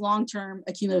do these long-term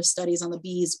accumulative studies on the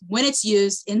bees when it's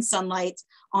used in sunlight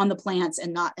on the plants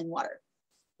and not in water.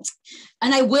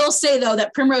 And I will say though,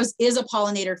 that primrose is a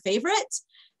pollinator favorite.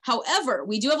 However,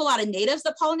 we do have a lot of natives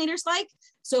that pollinators like.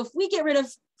 So if we get rid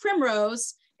of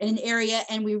primrose in an area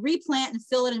and we replant and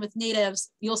fill it in with natives,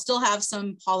 you'll still have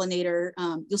some pollinator,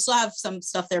 you'll still have some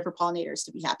stuff there for pollinators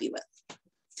to be happy with.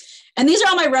 And these are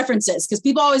all my references because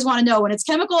people always want to know when it's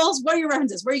chemicals, what are your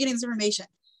references? Where are you getting this information?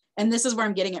 And this is where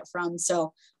I'm getting it from.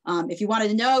 So if you wanted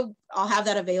to know, I'll have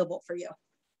that available for you.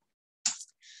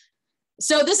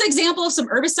 So this example of some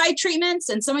herbicide treatments,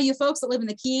 and some of you folks that live in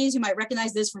the Keys, you might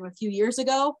recognize this from a few years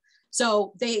ago.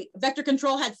 So Vector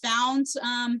Control had found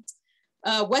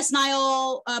West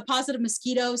Nile positive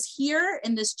mosquitoes here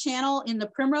in this channel in the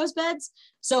primrose beds.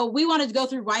 So we wanted to go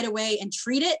through right away and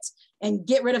treat it and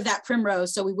get rid of that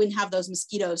primrose so we wouldn't have those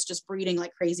mosquitoes just breeding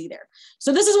like crazy there.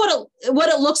 So this is what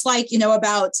it looks like, you know,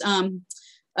 about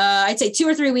I'd say 2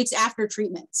 or 3 weeks after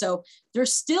treatment. So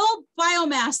there's still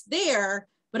biomass there,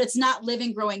 but it's not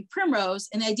living, growing primrose.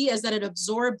 And the idea is that it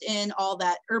absorbed in all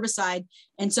that herbicide,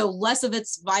 and so less of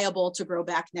it's viable to grow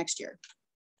back next year.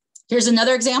 Here's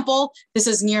another example. This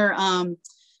is near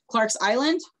Clark's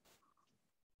Island,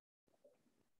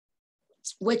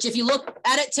 which if you look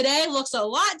at it today, looks a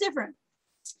lot different.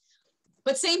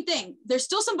 But same thing, there's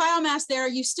still some biomass there.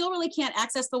 You still really can't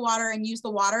access the water and use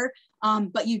the water,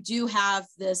 but you do have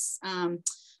this you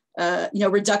know,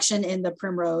 reduction in the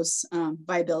primrose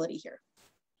viability here.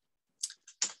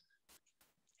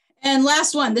 And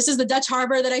last one, this is the Dutch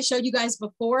Harbor that I showed you guys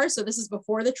before. So this is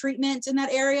before the treatment in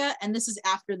that area, and this is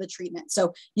after the treatment.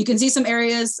 So you can see some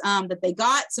areas that they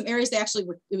got, some areas they actually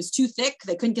were, it was too thick,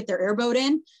 they couldn't get their airboat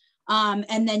in.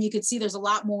 And then you could see there's a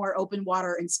lot more open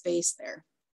water and space there.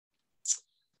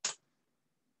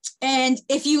 And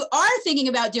if you are thinking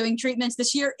about doing treatments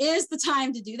this year is the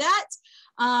time to do that.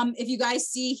 If you guys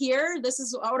see here, this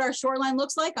is what our shoreline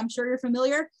looks like. I'm sure you're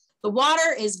familiar. The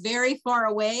water is very far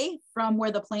away from where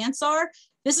the plants are.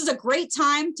 This is a great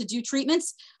time to do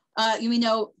treatments. You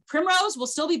know, primrose will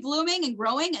still be blooming and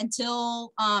growing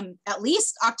until at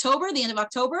least October, the end of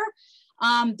October.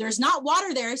 There's not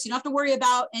water there, so you don't have to worry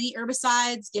about any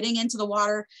herbicides getting into the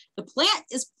water. The plant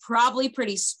is probably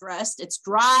pretty stressed. It's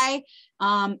dry.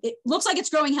 It looks like it's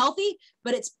growing healthy,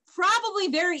 but it's probably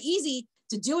very easy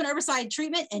to do an herbicide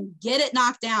treatment and get it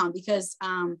knocked down because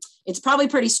it's probably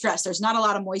pretty stressed. There's not a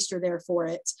lot of moisture there for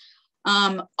it.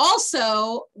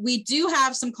 Also, we do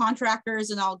have some contractors,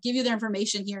 and I'll give you their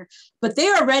information here, but they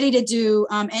are ready to do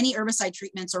any herbicide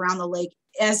treatments around the lake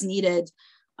as needed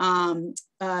in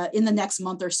the next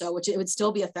month or so, which it would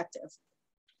still be effective.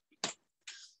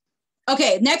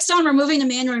 Okay, next on removing the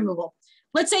manual removal.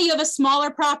 Let's say you have a smaller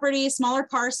property, smaller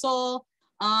parcel,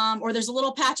 or there's a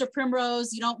little patch of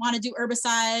primrose, you don't want to do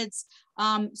herbicides.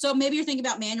 So maybe you're thinking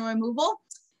about manual removal,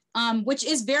 which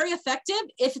is very effective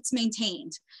if it's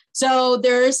maintained. So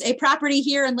there's a property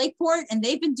here in Lakeport, and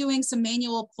they've been doing some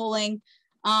manual pulling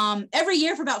every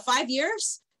year for about 5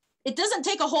 years. It doesn't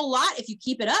take a whole lot if you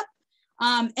keep it up.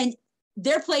 And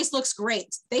their place looks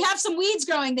great. They have some weeds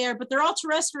growing there, but they're all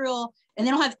terrestrial and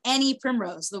they don't have any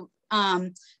primrose.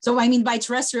 So I mean by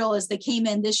terrestrial is they came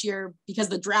in this year because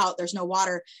of the drought, there's no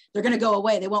water. They're going to go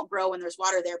away. They won't grow when there's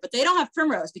water there, but they don't have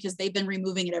primrose because they've been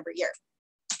removing it every year.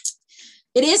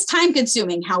 It is time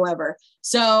consuming, however.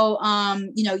 So,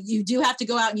 you know, you do have to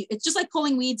go out and it's just like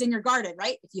pulling weeds in your garden,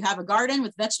 right? If you have a garden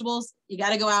with vegetables, you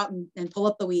got to go out and pull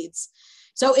up the weeds.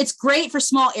 So it's great for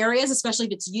small areas, especially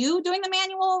if it's you doing the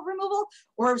manual removal,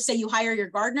 or say you hire your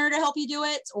gardener to help you do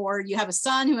it, or you have a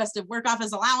son who has to work off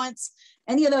his allowance.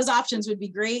 Any of those options would be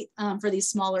great for these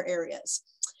smaller areas.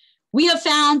 We have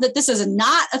found that this is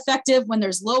not effective when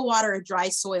there's low water or dry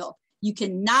soil. You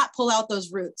cannot pull out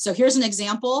those roots. So here's an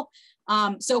example.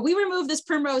 So we removed this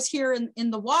primrose here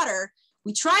in the water.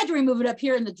 We tried to remove it up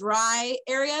here in the dry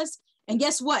areas. And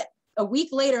guess what? A week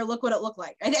later, look what it looked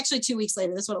like. Actually, 2 weeks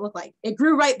later, this is what it looked like. It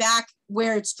grew right back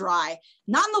where it's dry.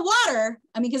 Not in the water,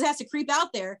 I mean, because it has to creep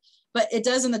out there, but it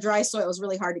does in the dry soil. It was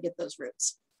really hard to get those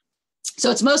roots. So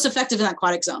it's most effective in that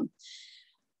aquatic zone.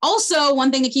 Also,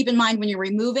 one thing to keep in mind when you're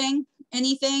removing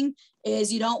anything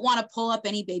is you don't want to pull up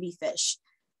any baby fish.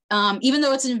 Even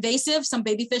though it's invasive, some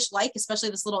baby fish like, especially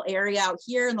this little area out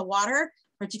here in the water,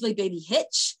 particularly baby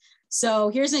hitch. So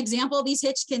here's an example. These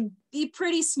hitch can be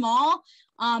pretty small.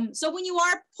 So when you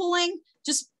are pulling,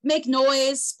 just make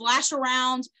noise, splash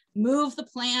around, move the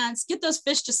plants, get those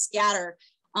fish to scatter.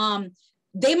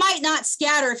 They might not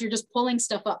scatter if you're just pulling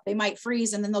stuff up. They might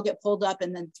freeze and then they'll get pulled up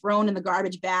and then thrown in the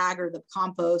garbage bag or the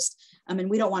compost. And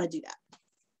we don't want to do that.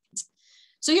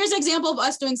 So here's an example of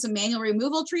us doing some manual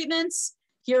removal treatments.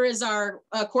 Here is our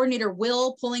coordinator,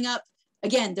 Will, pulling up.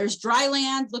 Again, there's dry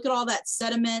land. Look at all that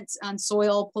sediment on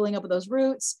soil pulling up with those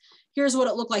roots. Here's what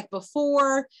it looked like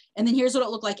before, and then here's what it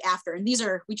looked like after. And these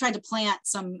are, we tried to plant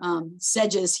some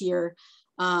sedges here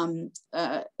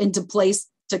into place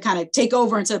to kind of take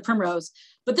over instead of primrose,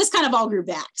 but this kind of all grew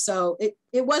back. So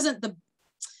it wasn't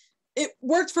it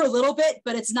worked for a little bit,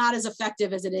 but it's not as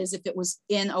effective as it is if it was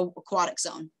in an aquatic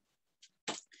zone.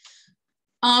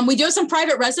 We do have some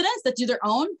private residents that do their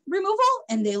own removal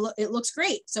and it looks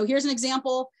great. So here's an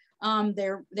example.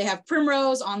 They have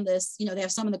primrose on this, you know, they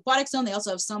have some in the aquatic zone. They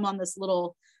also have some on this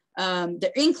little,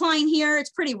 the incline here.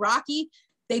 It's pretty rocky.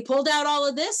 They pulled out all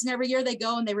of this and every year they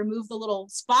go and they remove the little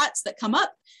spots that come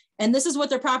up. And this is what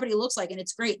their property looks like. And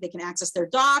it's great. They can access their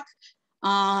dock.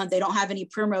 They don't have any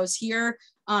primrose here.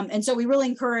 And so we really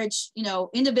encourage, you know,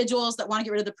 individuals that want to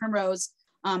get rid of the primrose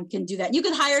can do that. You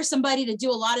could hire somebody to do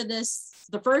a lot of this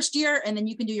the first year, and then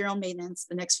you can do your own maintenance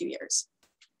the next few years.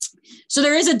 So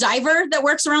there is a diver that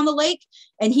works around the lake,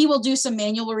 and he will do some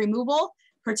manual removal,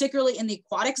 particularly in the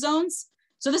aquatic zones.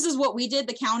 So this is what we did.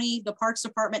 The county, the Parks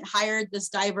Department hired this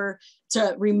diver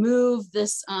to remove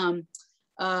this, it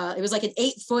was like an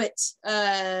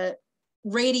 8-foot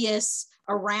radius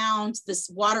around this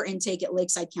water intake at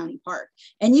Lakeside County Park.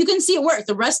 And you can see it work.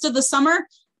 The rest of the summer,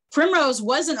 primrose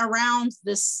wasn't around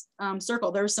this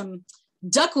circle. There was some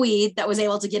duckweed that was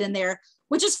able to get in there,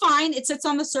 which is fine. It sits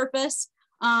on the surface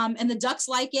and the ducks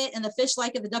like it and the fish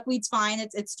like it. The duckweed's fine.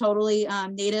 It's totally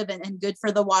native and good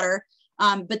for the water.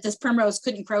 But this primrose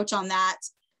couldn't encroach on that,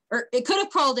 or it could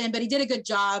have crawled in, but he did a good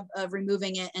job of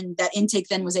removing it. And that intake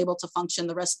then was able to function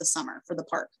the rest of the summer for the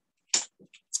park.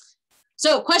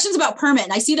 So questions about permit.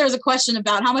 And I see there's a question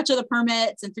about how much are the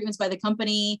permits and treatments by the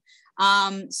company.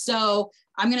 So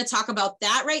I'm going to talk about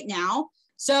that right now.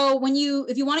 So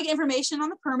if you want to get information on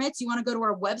the permits, you want to go to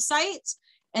our website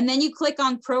and then you click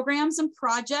on programs and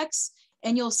projects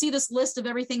and you'll see this list of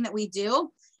everything that we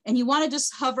do. And you want to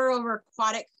just hover over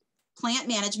aquatic plant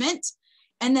management.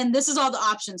 And then this is all the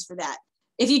options for that.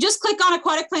 If you just click on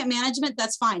aquatic plant management,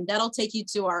 that's fine. That'll take you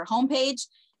to our homepage.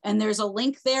 And there's a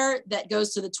link there that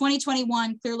goes to the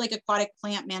 2021 Clear Lake Aquatic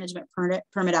Plant Management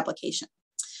Permit application.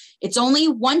 It's only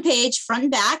one page, front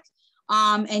and back,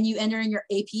 and you enter in your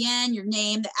APN, your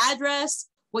name, the address,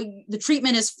 what the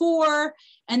treatment is for,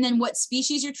 and then what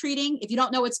species you're treating. If you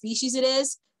don't know what species it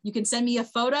is, you can send me a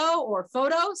photo or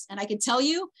photos and I can tell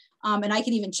you, and I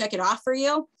can even check it off for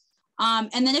you.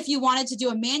 And then if you wanted to do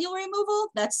a manual removal,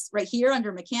 that's right here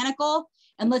under mechanical.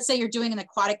 And let's say you're doing an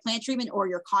aquatic plant treatment or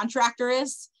your contractor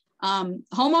is.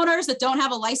 Homeowners that don't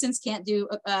have a license can't do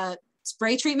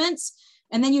spray treatments.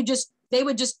 And then they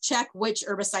would just check which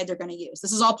herbicide they're going to use.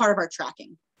 This is all part of our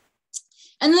tracking.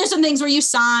 And then there's some things where you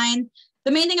sign.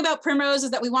 The main thing about Primrose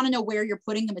is that we want to know where you're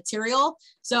putting the material.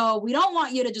 So we don't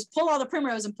want you to just pull all the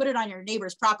Primrose and put it on your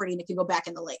neighbor's property and it can go back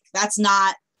in the lake. That's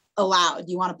not allowed.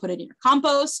 You want to put it in your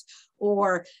compost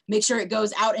or make sure it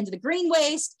goes out into the green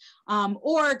waste,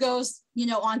 or it goes,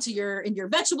 onto in your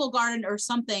vegetable garden or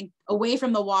something away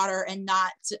from the water and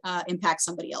not impact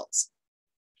somebody else.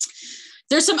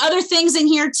 There's some other things in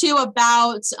here too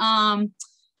about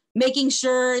making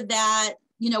sure that,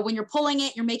 when you're pulling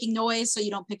it, you're making noise so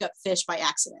you don't pick up fish by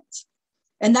accident.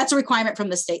 And that's a requirement from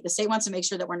the state. The state wants to make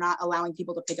sure that we're not allowing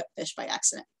people to pick up fish by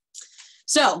accident.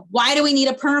 So why do we need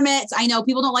a permit? I know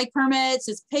people don't like permits.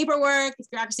 It's paperwork, it's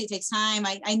bureaucracy, it takes time.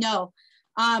 I know,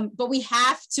 but we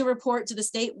have to report to the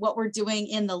state what we're doing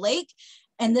in the lake.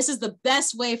 And this is the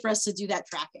best way for us to do that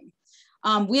tracking.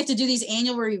 We have to do these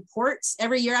annual reports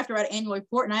every year after our annual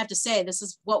report. And I have to say, this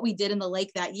is what we did in the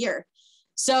lake that year.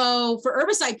 So for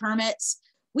herbicide permits,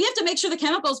 we have to make sure the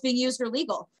chemicals being used are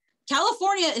legal.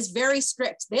 California is very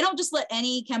strict. They don't just let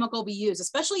any chemical be used,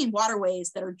 especially in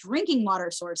waterways that are drinking water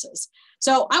sources.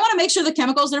 So I want to make sure the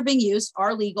chemicals that are being used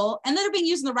are legal and that are being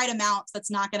used in the right amounts.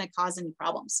 That's not going to cause any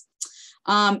problems.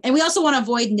 And we also want to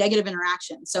avoid negative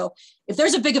interaction. So if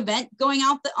there's a big event going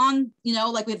out on,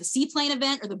 like we have the seaplane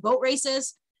event or the boat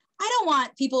races, I don't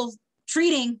want people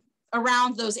treating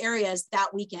around those areas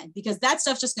that weekend because that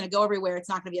stuff's just going to go everywhere. It's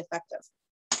not going to be effective.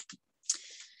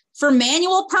 For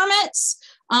manual permits,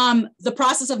 the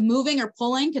process of moving or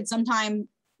pulling can sometimes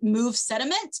move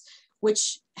sediment,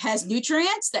 which has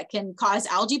nutrients that can cause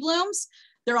algae blooms.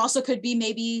 There also could be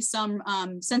maybe some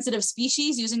sensitive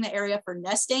species using the area for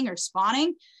nesting or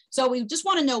spawning. So we just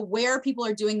want to know where people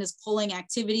are doing this pulling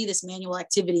activity, this manual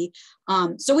activity.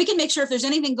 So we can make sure if there's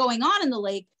anything going on in the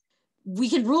lake, we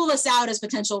can rule this out as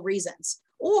potential reasons,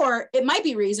 or it might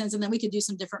be reasons, and then we could do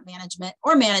some different management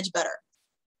or manage better.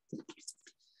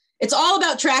 It's all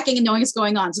about tracking and knowing what's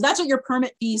going on. So that's what your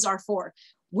permit fees are for.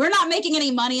 We're not making any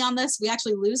money on this. We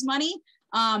actually lose money.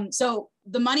 So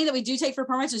the money that we do take for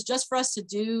permits is just for us to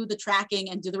do the tracking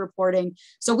and do the reporting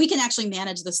so we can actually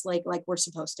manage this lake like we're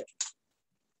supposed to.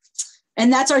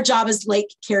 And that's our job as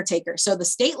lake caretaker. So the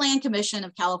State Land Commission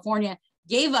of California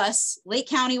gave us, Lake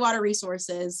County Water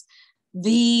Resources,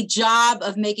 the job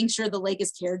of making sure the lake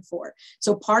is cared for.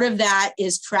 So part of that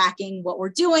is tracking what we're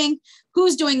doing,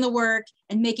 who's doing the work,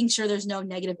 and making sure there's no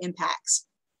negative impacts.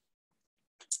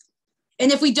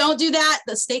 And if we don't do that,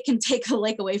 the state can take the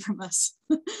lake away from us.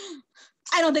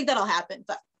 I don't think that'll happen,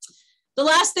 but the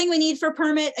last thing we need for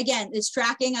permit, again, is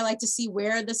tracking. I like to see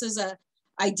where this is a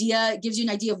idea. It gives you an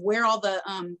idea of where all the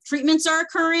treatments are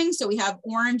occurring. So we have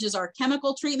orange is our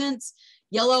chemical treatments,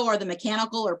 yellow are the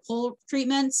mechanical or pull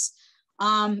treatments.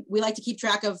 We like to keep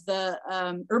track of the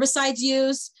herbicides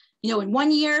used. In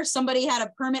 1 year, somebody had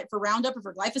a permit for Roundup or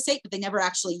for glyphosate, but they never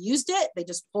actually used it. They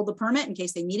just pulled the permit in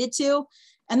case they needed to.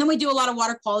 And then we do a lot of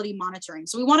water quality monitoring.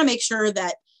 So we want to make sure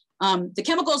that the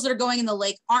chemicals that are going in the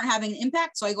lake aren't having an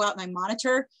impact. So I go out and I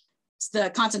monitor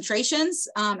the concentrations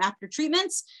after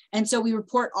treatments. And so we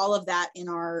report all of that in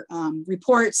our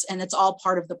reports, and it's all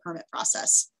part of the permit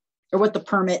process, or what the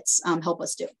permits help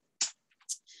us do.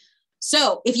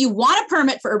 So if you want a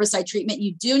permit for herbicide treatment,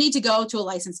 you do need to go to a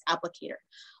licensed applicator.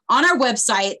 On our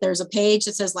website, there's a page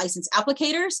that says licensed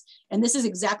applicators, and this is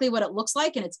exactly what it looks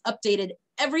like, and it's updated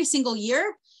every single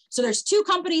year. So there's 2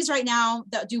 companies right now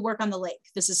that do work on the lake.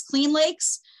 This is Clean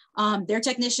Lakes. Their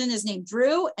technician is named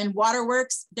Drew, and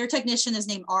Waterworks, their technician is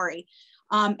named Ari.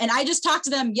 And I just talked to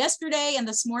them yesterday and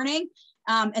this morning,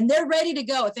 and they're ready to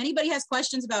go. If anybody has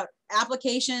questions about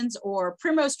applications or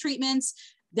Primrose treatments,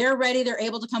 they're ready, they're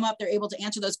able to come up, they're able to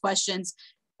answer those questions.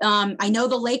 I know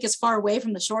the lake is far away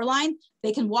from the shoreline.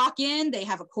 They can walk in, they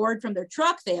have a cord from their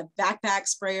truck, they have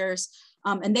backpack sprayers,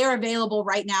 and they're available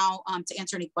right now to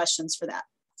answer any questions for that.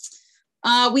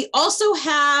 We also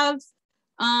have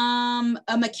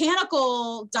a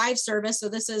mechanical dive service. So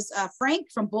this is Frank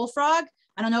from Bullfrog.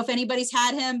 I don't know if anybody's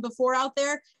had him before out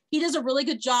there. He does a really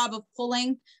good job of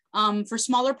pulling for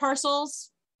smaller parcels.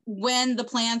 when the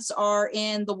plants are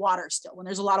in the water still, when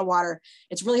there's a lot of water.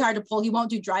 It's really hard to pull. He won't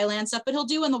do dry land stuff, but he'll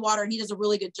do in the water, and he does a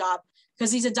really good job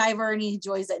because he's a diver and he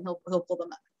enjoys it, and he'll pull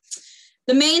them up.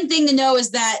 The main thing to know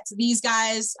is that these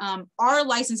guys are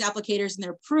licensed applicators, and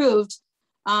they're approved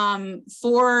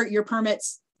for your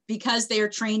permits because they are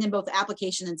trained in both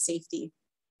application and safety.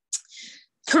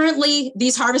 Currently,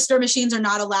 these harvester machines are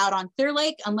not allowed on Clear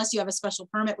Lake unless you have a special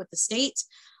permit with the state.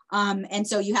 And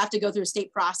so you have to go through a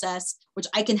state process, which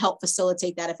I can help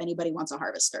facilitate that if anybody wants a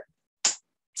harvester.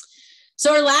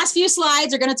 So our last few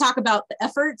slides are going to talk about the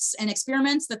efforts and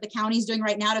experiments that the county is doing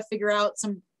right now to figure out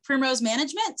some primrose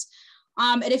management.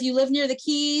 And if you live near the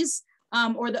Keys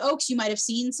or the Oaks, you might have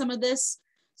seen some of this.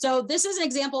 So this is an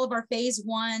example of our phase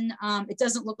 1. It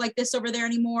doesn't look like this over there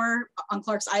anymore on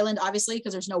Clark's Island, obviously,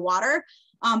 because there's no water.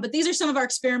 But these are some of our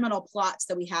experimental plots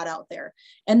that we had out there.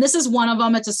 And this is one of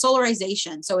them. It's a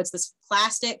solarization. So it's this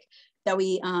plastic that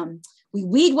we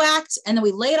weed whacked, and then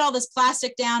we laid all this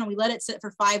plastic down and we let it sit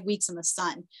for 5 weeks in the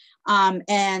sun.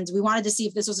 And we wanted to see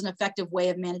if this was an effective way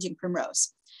of managing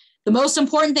primrose. The most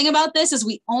important thing about this is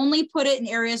we only put it in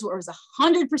areas where it was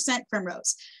 100%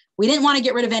 primrose. We didn't want to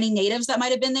get rid of any natives that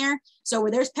might have been there. So where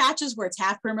there's patches where it's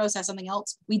half primrose, has something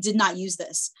else, we did not use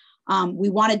this. We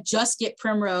want to just get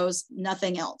primrose,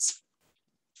 nothing else.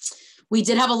 We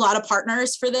did have a lot of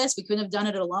partners for this. We couldn't have done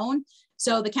it alone.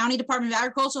 So the County Department of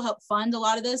Agriculture helped fund a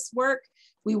lot of this work.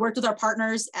 We worked with our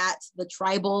partners at the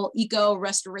Tribal Eco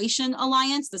Restoration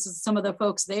Alliance. This is some of the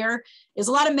folks there. There's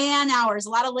a lot of man hours, a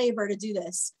lot of labor to do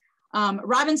this.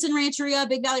 Robinson Rancheria,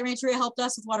 Big Valley Rancheria helped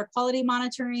us with water quality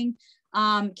monitoring.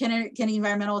 Kennedy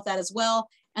Environmental with that as well.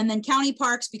 And then county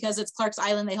parks, because it's Clark's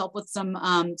Island, they help with some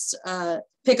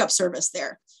pickup service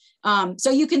there. So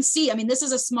you can see, I mean, this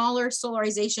is a smaller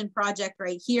solarization project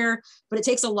right here, but it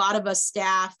takes a lot of us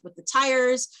staff with the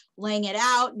tires, laying it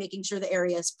out, making sure the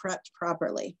area is prepped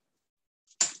properly.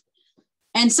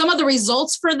 And some of the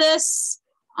results for this,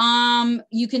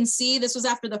 you can see this was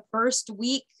after the first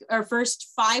week or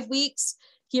first 5 weeks.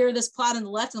 Here, this plot on the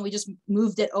left, and we just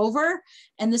moved it over.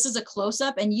 And this is a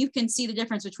close-up, and you can see the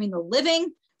difference between the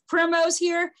living primrose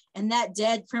here and that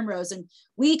dead primrose. And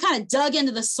we kind of dug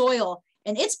into the soil,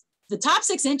 and it's the top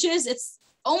 6 inches. It's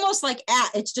almost like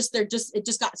it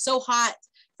just got so hot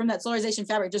from that solarization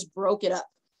fabric, just broke it up.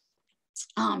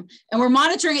 And we're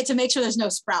monitoring it to make sure there's no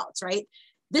sprouts, right?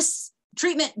 This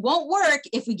treatment won't work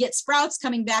if we get sprouts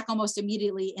coming back almost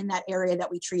immediately in that area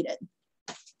that we treated.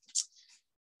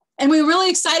 And we're really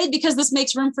excited because this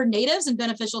makes room for natives and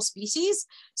beneficial species.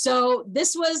 So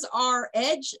this was our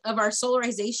edge of our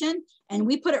solarization, and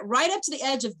we put it right up to the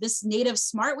edge of this native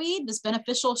smartweed, this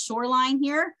beneficial shoreline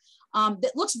here.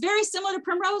 That looks very similar to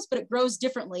primrose, but it grows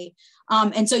differently.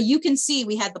 And so you can see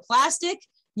we had the plastic,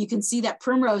 you can see that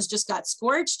primrose just got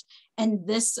scorched, and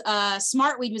this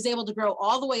smartweed was able to grow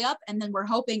all the way up, and then we're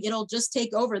hoping it'll just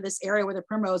take over this area where the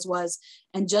primrose was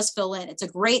and just fill in. It's a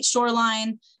great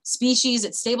shoreline species.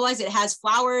 It's stabilized, it has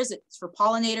flowers, it's for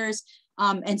pollinators.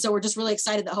 And so we're just really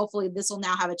excited that hopefully this will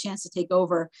now have a chance to take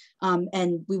over,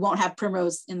 and we won't have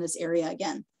primrose in this area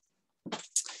again.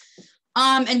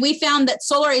 And we found that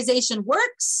solarization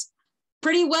works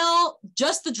pretty well.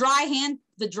 Just the dry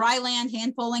land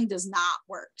hand pulling does not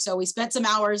work. So we spent some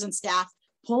hours and staff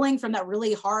pulling from that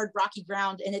really hard rocky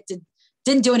ground, and it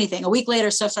didn't do anything. A week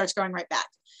later, stuff starts growing right back.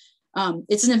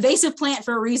 It's an invasive plant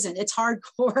for a reason. It's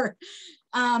hardcore.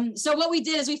 So what we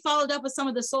did is we followed up with some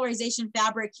of the solarization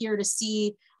fabric here to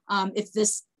see if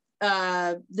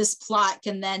this plot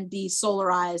can then be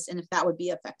solarized and if that would be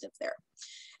effective there.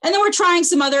 And then we're trying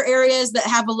some other areas that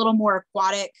have a little more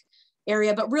aquatic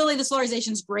area, but really the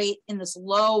solarization is great in this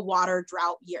low water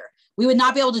drought year. We would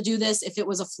not be able to do this if it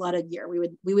was a flooded year.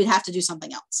 We would have to do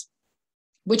something else,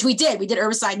 which we did. We did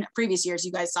herbicide in previous years.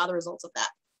 You guys saw the results of that.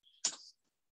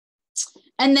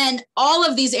 And then all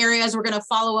of these areas, we're going to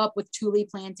follow up with tule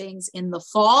plantings in the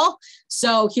fall.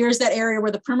 So here's that area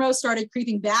where the primrose started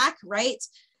creeping back, right?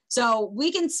 So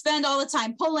we can spend all the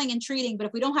time pulling and treating, but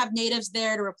if we don't have natives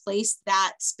there to replace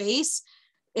that space,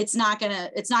 it's not gonna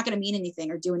mean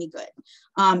anything or do any good.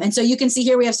 And so you can see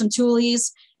here we have some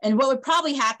tules, and what would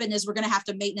probably happen is we're gonna have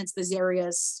to maintenance these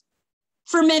areas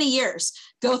for many years,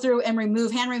 go through and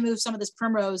hand remove some of this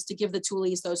primrose to give the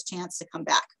tules those chance to come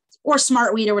back, or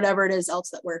smartweed or whatever it is else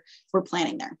that we're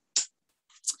planting there.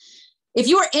 If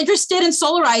you are interested in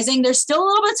solarizing, there's still a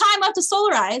little bit of time left to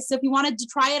solarize. So if you wanted to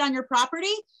try it on your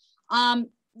property,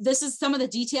 this is some of the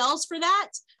details for that.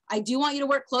 I do want you to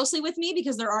work closely with me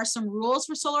because there are some rules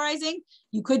for solarizing.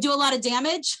 You could do a lot of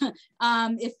damage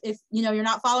if you're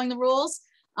not following the rules.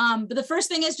 But the first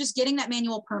thing is just getting that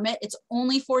manual permit. It's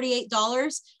only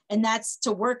 $48, and that's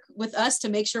to work with us to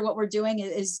make sure what we're doing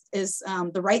is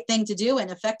the right thing to do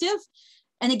and effective.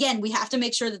 And again, we have to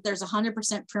make sure that there's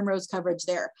 100% Primrose coverage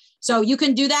there. So you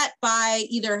can do that by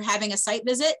either having a site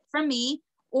visit from me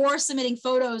or submitting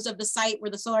photos of the site where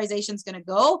the solarization is going to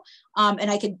go. And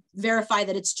I can verify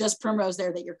that it's just Primrose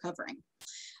there that you're covering.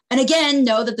 And again,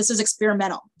 know that this is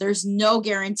experimental. There's no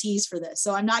guarantees for this.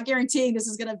 So I'm not guaranteeing this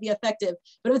is going to be effective,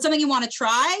 but if it's something you want to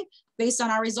try based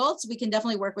on our results, we can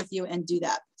definitely work with you and do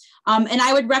that. And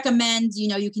I would recommend,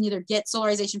 you can either get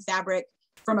solarization fabric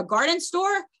from a garden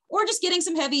store or just getting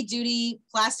some heavy duty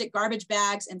plastic garbage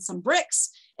bags and some bricks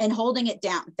and holding it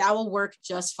down. That will work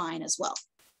just fine as well.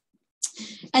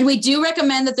 And we do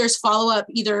recommend that there's follow-up,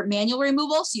 either manual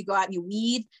removal, so you go out and you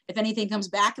weed if anything comes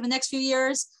back in the next few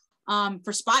years,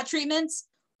 for spot treatments,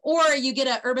 or you get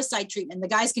an herbicide treatment. The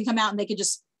guys can come out and they could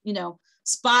just,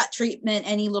 spot treatment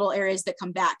any little areas that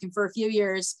come back. And for a few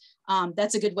years,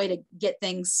 that's a good way to get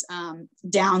things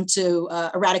down to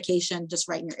eradication just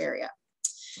right in your area.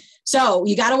 So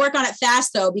you got to work on it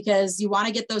fast though, because you want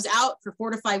to get those out for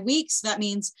 4 to 5 weeks. That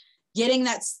means getting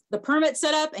the permit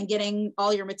set up and getting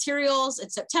all your materials in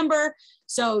September.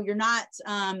 So you're not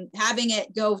having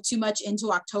it go too much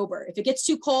into October. If it gets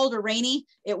too cold or rainy,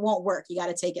 it won't work. You got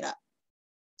to take it up.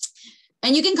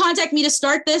 And you can contact me to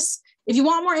start this. If you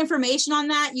want more information on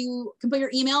that, you can put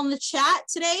your email in the chat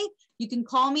today. You can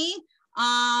call me.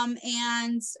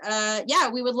 Yeah,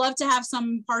 we would love to have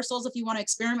some parcels if you want to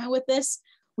experiment with this.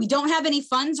 We don't have any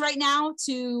funds right now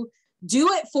to do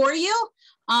it for you,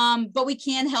 but we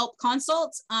can help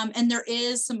consult. And there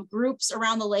is some groups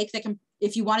around the lake that can,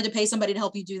 if you wanted to pay somebody to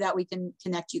help you do that, we can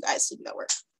connect you guys to do that work.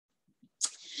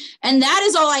 And that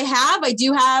is all I have. I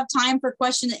do have time for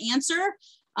question and answer,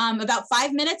 about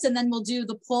 5 minutes, and then we'll do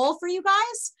the poll for you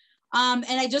guys. And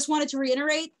I just wanted to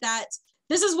reiterate that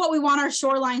this is what we want our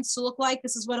shorelines to look like.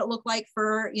 This is what it looked like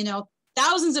for,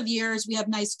 thousands of years. We have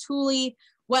nice tule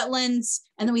wetlands,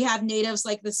 and then we have natives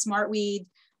like the smartweed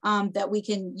that we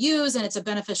can use, and it's a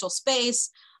beneficial space.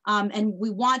 And we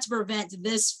want to prevent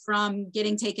this from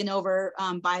getting taken over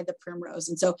by the primrose.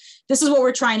 And so this is what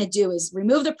we're trying to do, is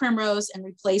remove the primrose and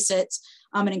replace it,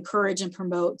 and encourage and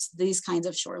promote these kinds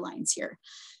of shorelines here.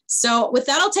 So with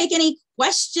that, I'll take any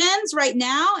questions right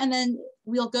now, and then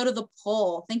we'll go to the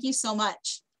poll. Thank you so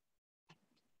much.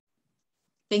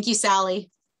 Thank you,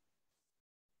 Sally.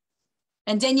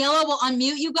 And Daniela will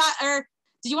unmute you. Or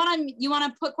do you want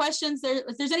to put questions there?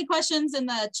 If there's any questions in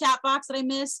the chat box that I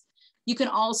missed, you can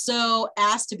also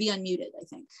ask to be unmuted, I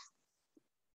think.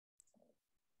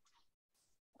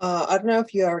 I don't know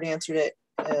if you already answered it.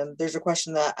 There's a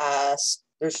question that asks,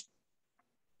 there's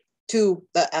two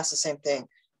that ask the same thing.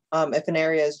 If an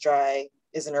area is dry,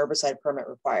 is an herbicide permit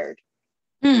required?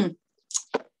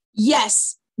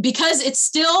 Yes, because it's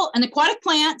still an aquatic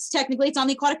plant. Technically, it's on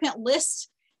the aquatic plant list,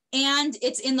 and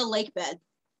it's in the lake bed.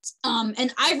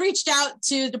 And I've reached out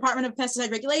to the Department of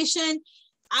Pesticide Regulation.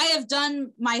 I have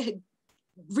done my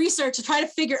research to try to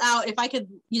figure out if I could,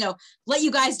 let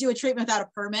you guys do a treatment without a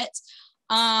permit.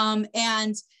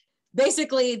 And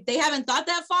basically they haven't thought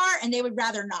that far, and they would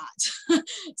rather not.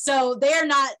 So they're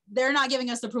not giving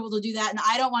us the approval to do that. And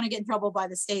I don't want to get in trouble by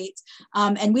the state.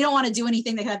 And we don't want to do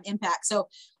anything that could have impact. So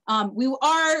we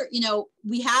are,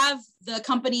 we have the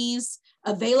companies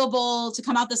available to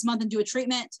come out this month and do a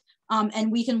treatment.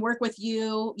 And we can work with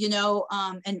you,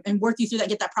 and work you through that,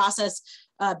 get that process,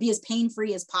 be as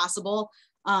pain-free as possible.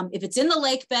 If it's in the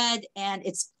lake bed and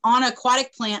it's on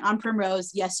aquatic plant on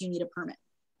Primrose, yes, you need a permit.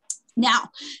 Now,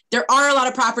 there are a lot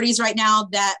of properties right now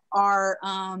that are,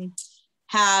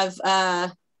 have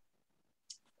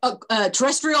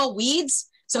terrestrial weeds.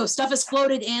 So stuff is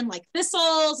floated in, like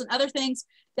thistles and other things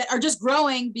that are just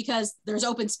growing because there's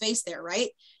open space there, right?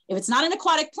 If it's not an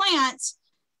aquatic plant,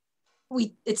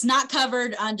 it's not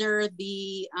covered under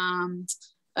the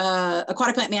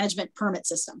aquatic plant management permit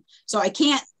system. So I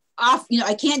can't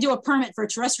I can't do a permit for a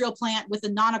terrestrial plant with a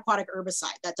non-aquatic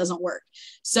herbicide. That doesn't work.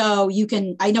 So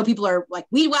I know people are like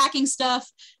weed whacking stuff.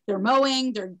 They're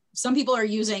mowing. Some people are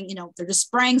using, they're just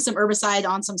spraying some herbicide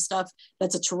on some stuff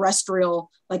that's a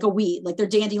terrestrial, like a weed, like their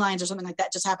dandelions or something like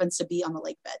that, just happens to be on the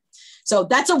lake bed. So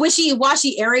that's a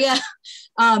wishy-washy area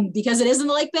because it is in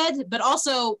the lake bed, but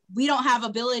also we don't have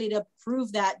ability to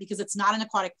prove that because it's not an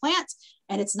aquatic plant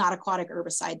and it's not aquatic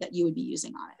herbicide that you would be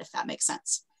using on it, if that makes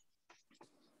sense.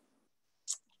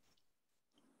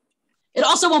 It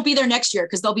also won't be there next year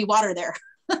because there'll be water there.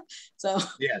 So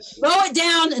yes, mow it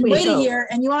down and wait a year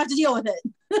and you won't have to deal with it.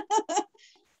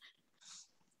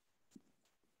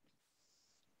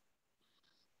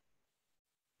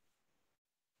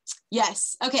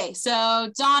 Yes. Okay. So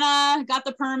Donna got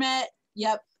the permit.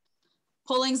 Yep.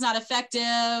 Pulling's not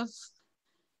effective.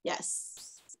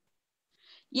 Yes.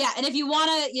 Yeah. And if you want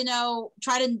to, you know,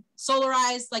 try to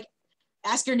solarize, like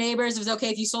ask your neighbors if it's okay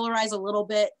if you solarize a little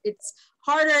bit. It's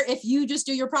harder if you just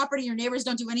do your property, your neighbors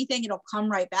don't do anything, it'll come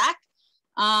right back.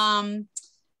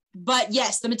 But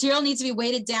yes, the material needs to be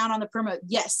weighted down on the permit.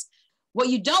 Yes. What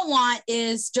you don't want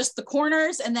is just the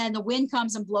corners and then the wind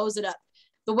comes and blows it up.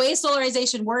 The way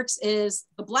solarization works is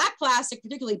the black plastic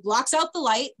particularly blocks out the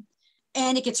light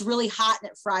and it gets really hot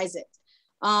and it fries it.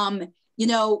 You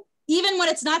know, even when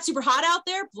it's not super hot out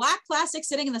there, black plastic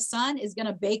sitting in the sun is going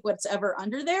to bake what's ever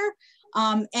under there.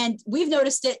 And we've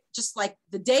noticed it just like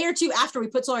the day or two after we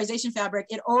put solarization fabric,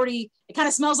 it kind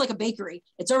of smells like a bakery.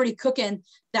 It's already cooking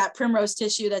that primrose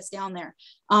tissue that's down there.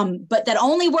 But that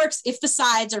only works if the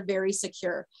sides are very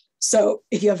secure. So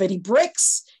if you have any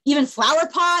bricks, even flower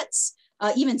pots,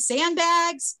 even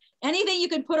sandbags, anything you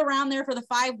can put around there for the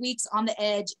 5 weeks on the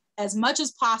edge as much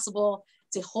as possible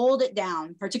to hold it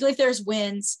down, particularly if there's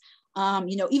winds.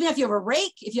 You know, even if you have a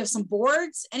rake, if you have some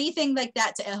boards, anything like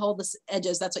that to hold the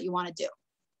edges, that's what you want to do.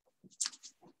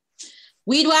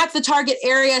 Weed whack the target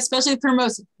area, especially with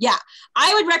primrose. Yeah,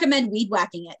 I would recommend weed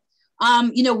whacking it.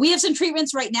 You know, we have some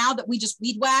treatments right now that we just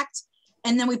weed whacked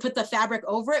and then we put the fabric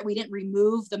over it. We didn't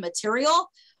remove the material.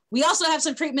 We also have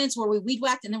some treatments where we weed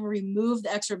whacked and then we remove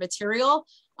the extra material.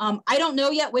 I don't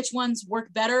know yet which ones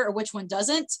work better or which one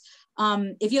doesn't.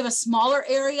 If you have a smaller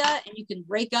area and you can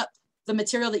rake up the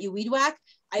material that you weed whack,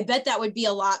 I bet that would be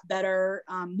a lot better,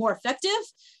 more effective.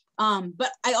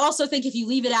 But I also think if you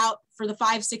leave it out for the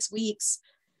 5-6 weeks,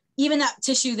 even that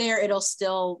tissue there, it'll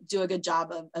still do a good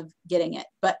job of getting it.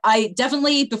 But I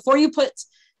definitely, before you put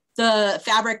the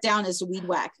fabric down, is to weed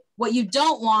whack. What you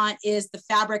don't want is the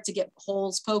fabric to get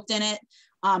holes poked in it.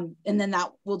 And then that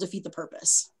will defeat the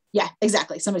purpose. Yeah,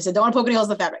 exactly. Somebody said, don't want to poke any holes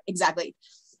in the fabric. Exactly.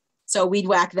 So weed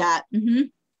whack that.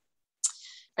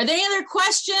 Are there any other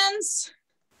questions?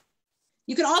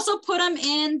 You can also put them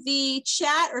in the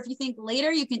chat, or if you think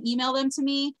later, you can email them to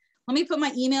me. Let me put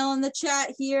my email in the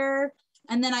chat here.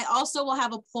 And then I also will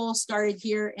have a poll started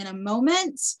here in a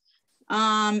moment.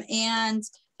 And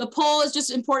the poll is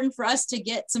just important for us to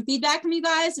get some feedback from you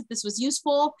guys if this was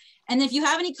useful. And if you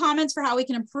have any comments for how we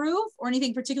can improve or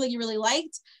anything particularly you really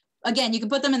liked, again, you can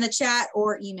put them in the chat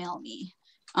or email me.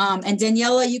 And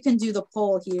Daniela, you can do the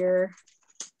poll here.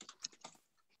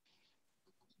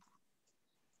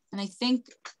 And I think,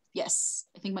 yes,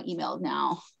 I think my email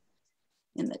now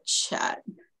in the chat.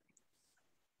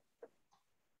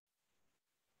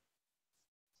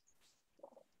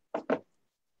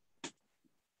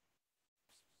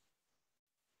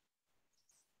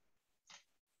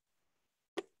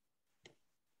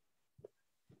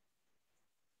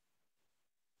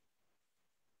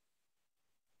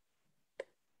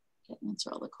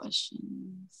 Answer all the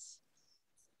questions.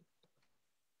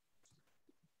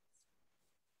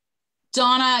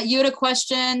 Donna, you had a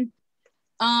question.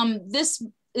 This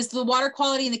is the water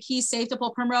quality in the Keys safe to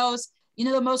pull primrose. You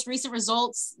know, the most recent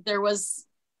results, there was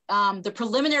the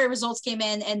preliminary results came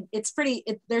in and it's pretty,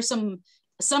 there's some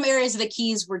areas of the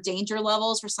Keys were danger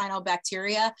levels for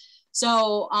cyanobacteria.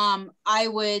 So I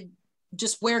would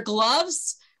just wear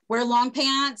gloves, wear long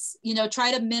pants, you know,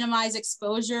 try to minimize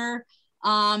exposure.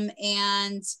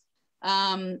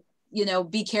 You know,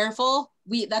 be careful.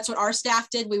 That's what our staff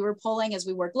did. We were pulling as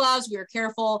we wore gloves. We were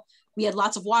careful. We had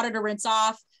lots of water to rinse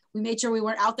off. We made sure we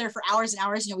weren't out there for hours and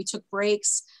hours. You know, we took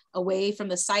breaks away from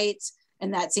the site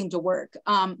and that seemed to work.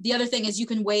 The other thing is you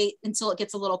can wait until it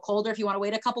gets a little colder. If you want to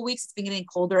wait a couple weeks, it's been getting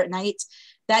colder at night.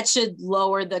 That should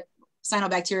lower the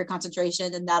cyanobacteria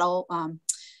concentration and that'll,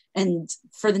 and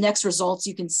for the next results,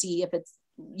 you can see if it's,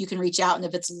 you can reach out and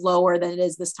if it's lower than it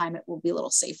is this time, it will be a little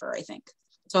safer, I think.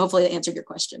 So hopefully that answered your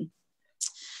question.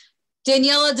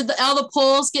 Daniela, did all the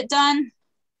polls get done?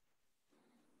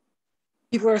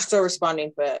 People are still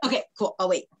responding, but. Okay, cool, I'll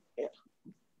wait. Yeah.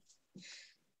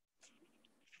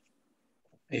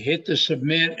 I hit the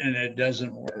submit and it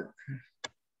doesn't work.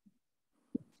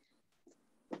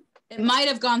 It might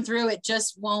have gone through, it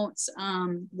just won't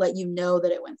let you know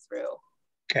that it went through.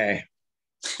 Okay.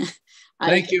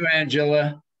 Thank you,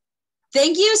 Angela.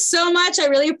 Thank you so much. I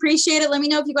really appreciate it. Let me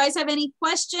know if you guys have any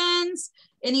questions,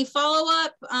 any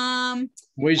follow-up.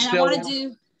 We still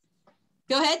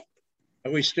go ahead.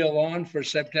 Are we still on for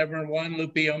September 1,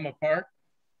 Lupioma Park?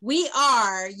 We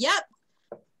are, yep.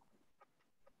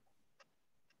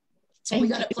 We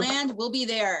got it planned, we'll be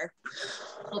there.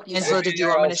 Angela, did you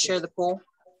want me to share the poll?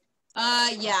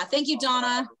 Yeah, thank you,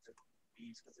 Donna.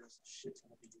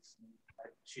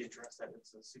 She addressed that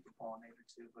it's a super pollinator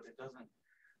too, but it doesn't,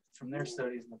 from their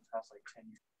studies in the past like 10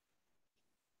 years,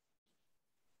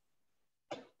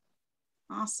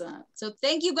 Awesome. So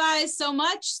thank you guys so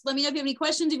much. Let me know if you have any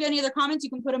questions. If you have any other comments, you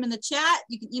can put them in the chat.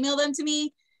 You can email them to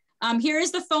me. Here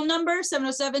is the phone number,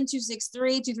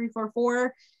 707-263-2344.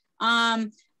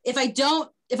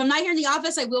 If I'm not here in the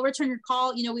office, I will return your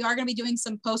call. You know, we are going to be doing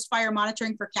some post-fire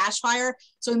monitoring for cache fire.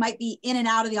 So we might be in and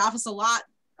out of the office a lot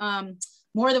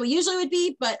more than we usually would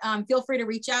be, but feel free to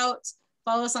reach out,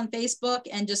 follow us on Facebook.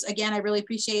 And just, again, I really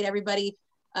appreciate everybody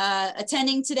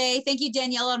attending today. Thank you,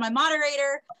 Daniela, my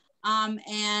moderator.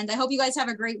 And I hope you guys have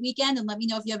a great weekend, and let me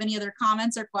know if you have any other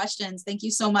comments or questions. Thank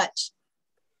you so much.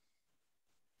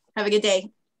 Have a good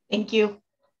day. Thank you.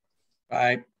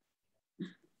 Bye.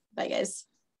 Bye, guys.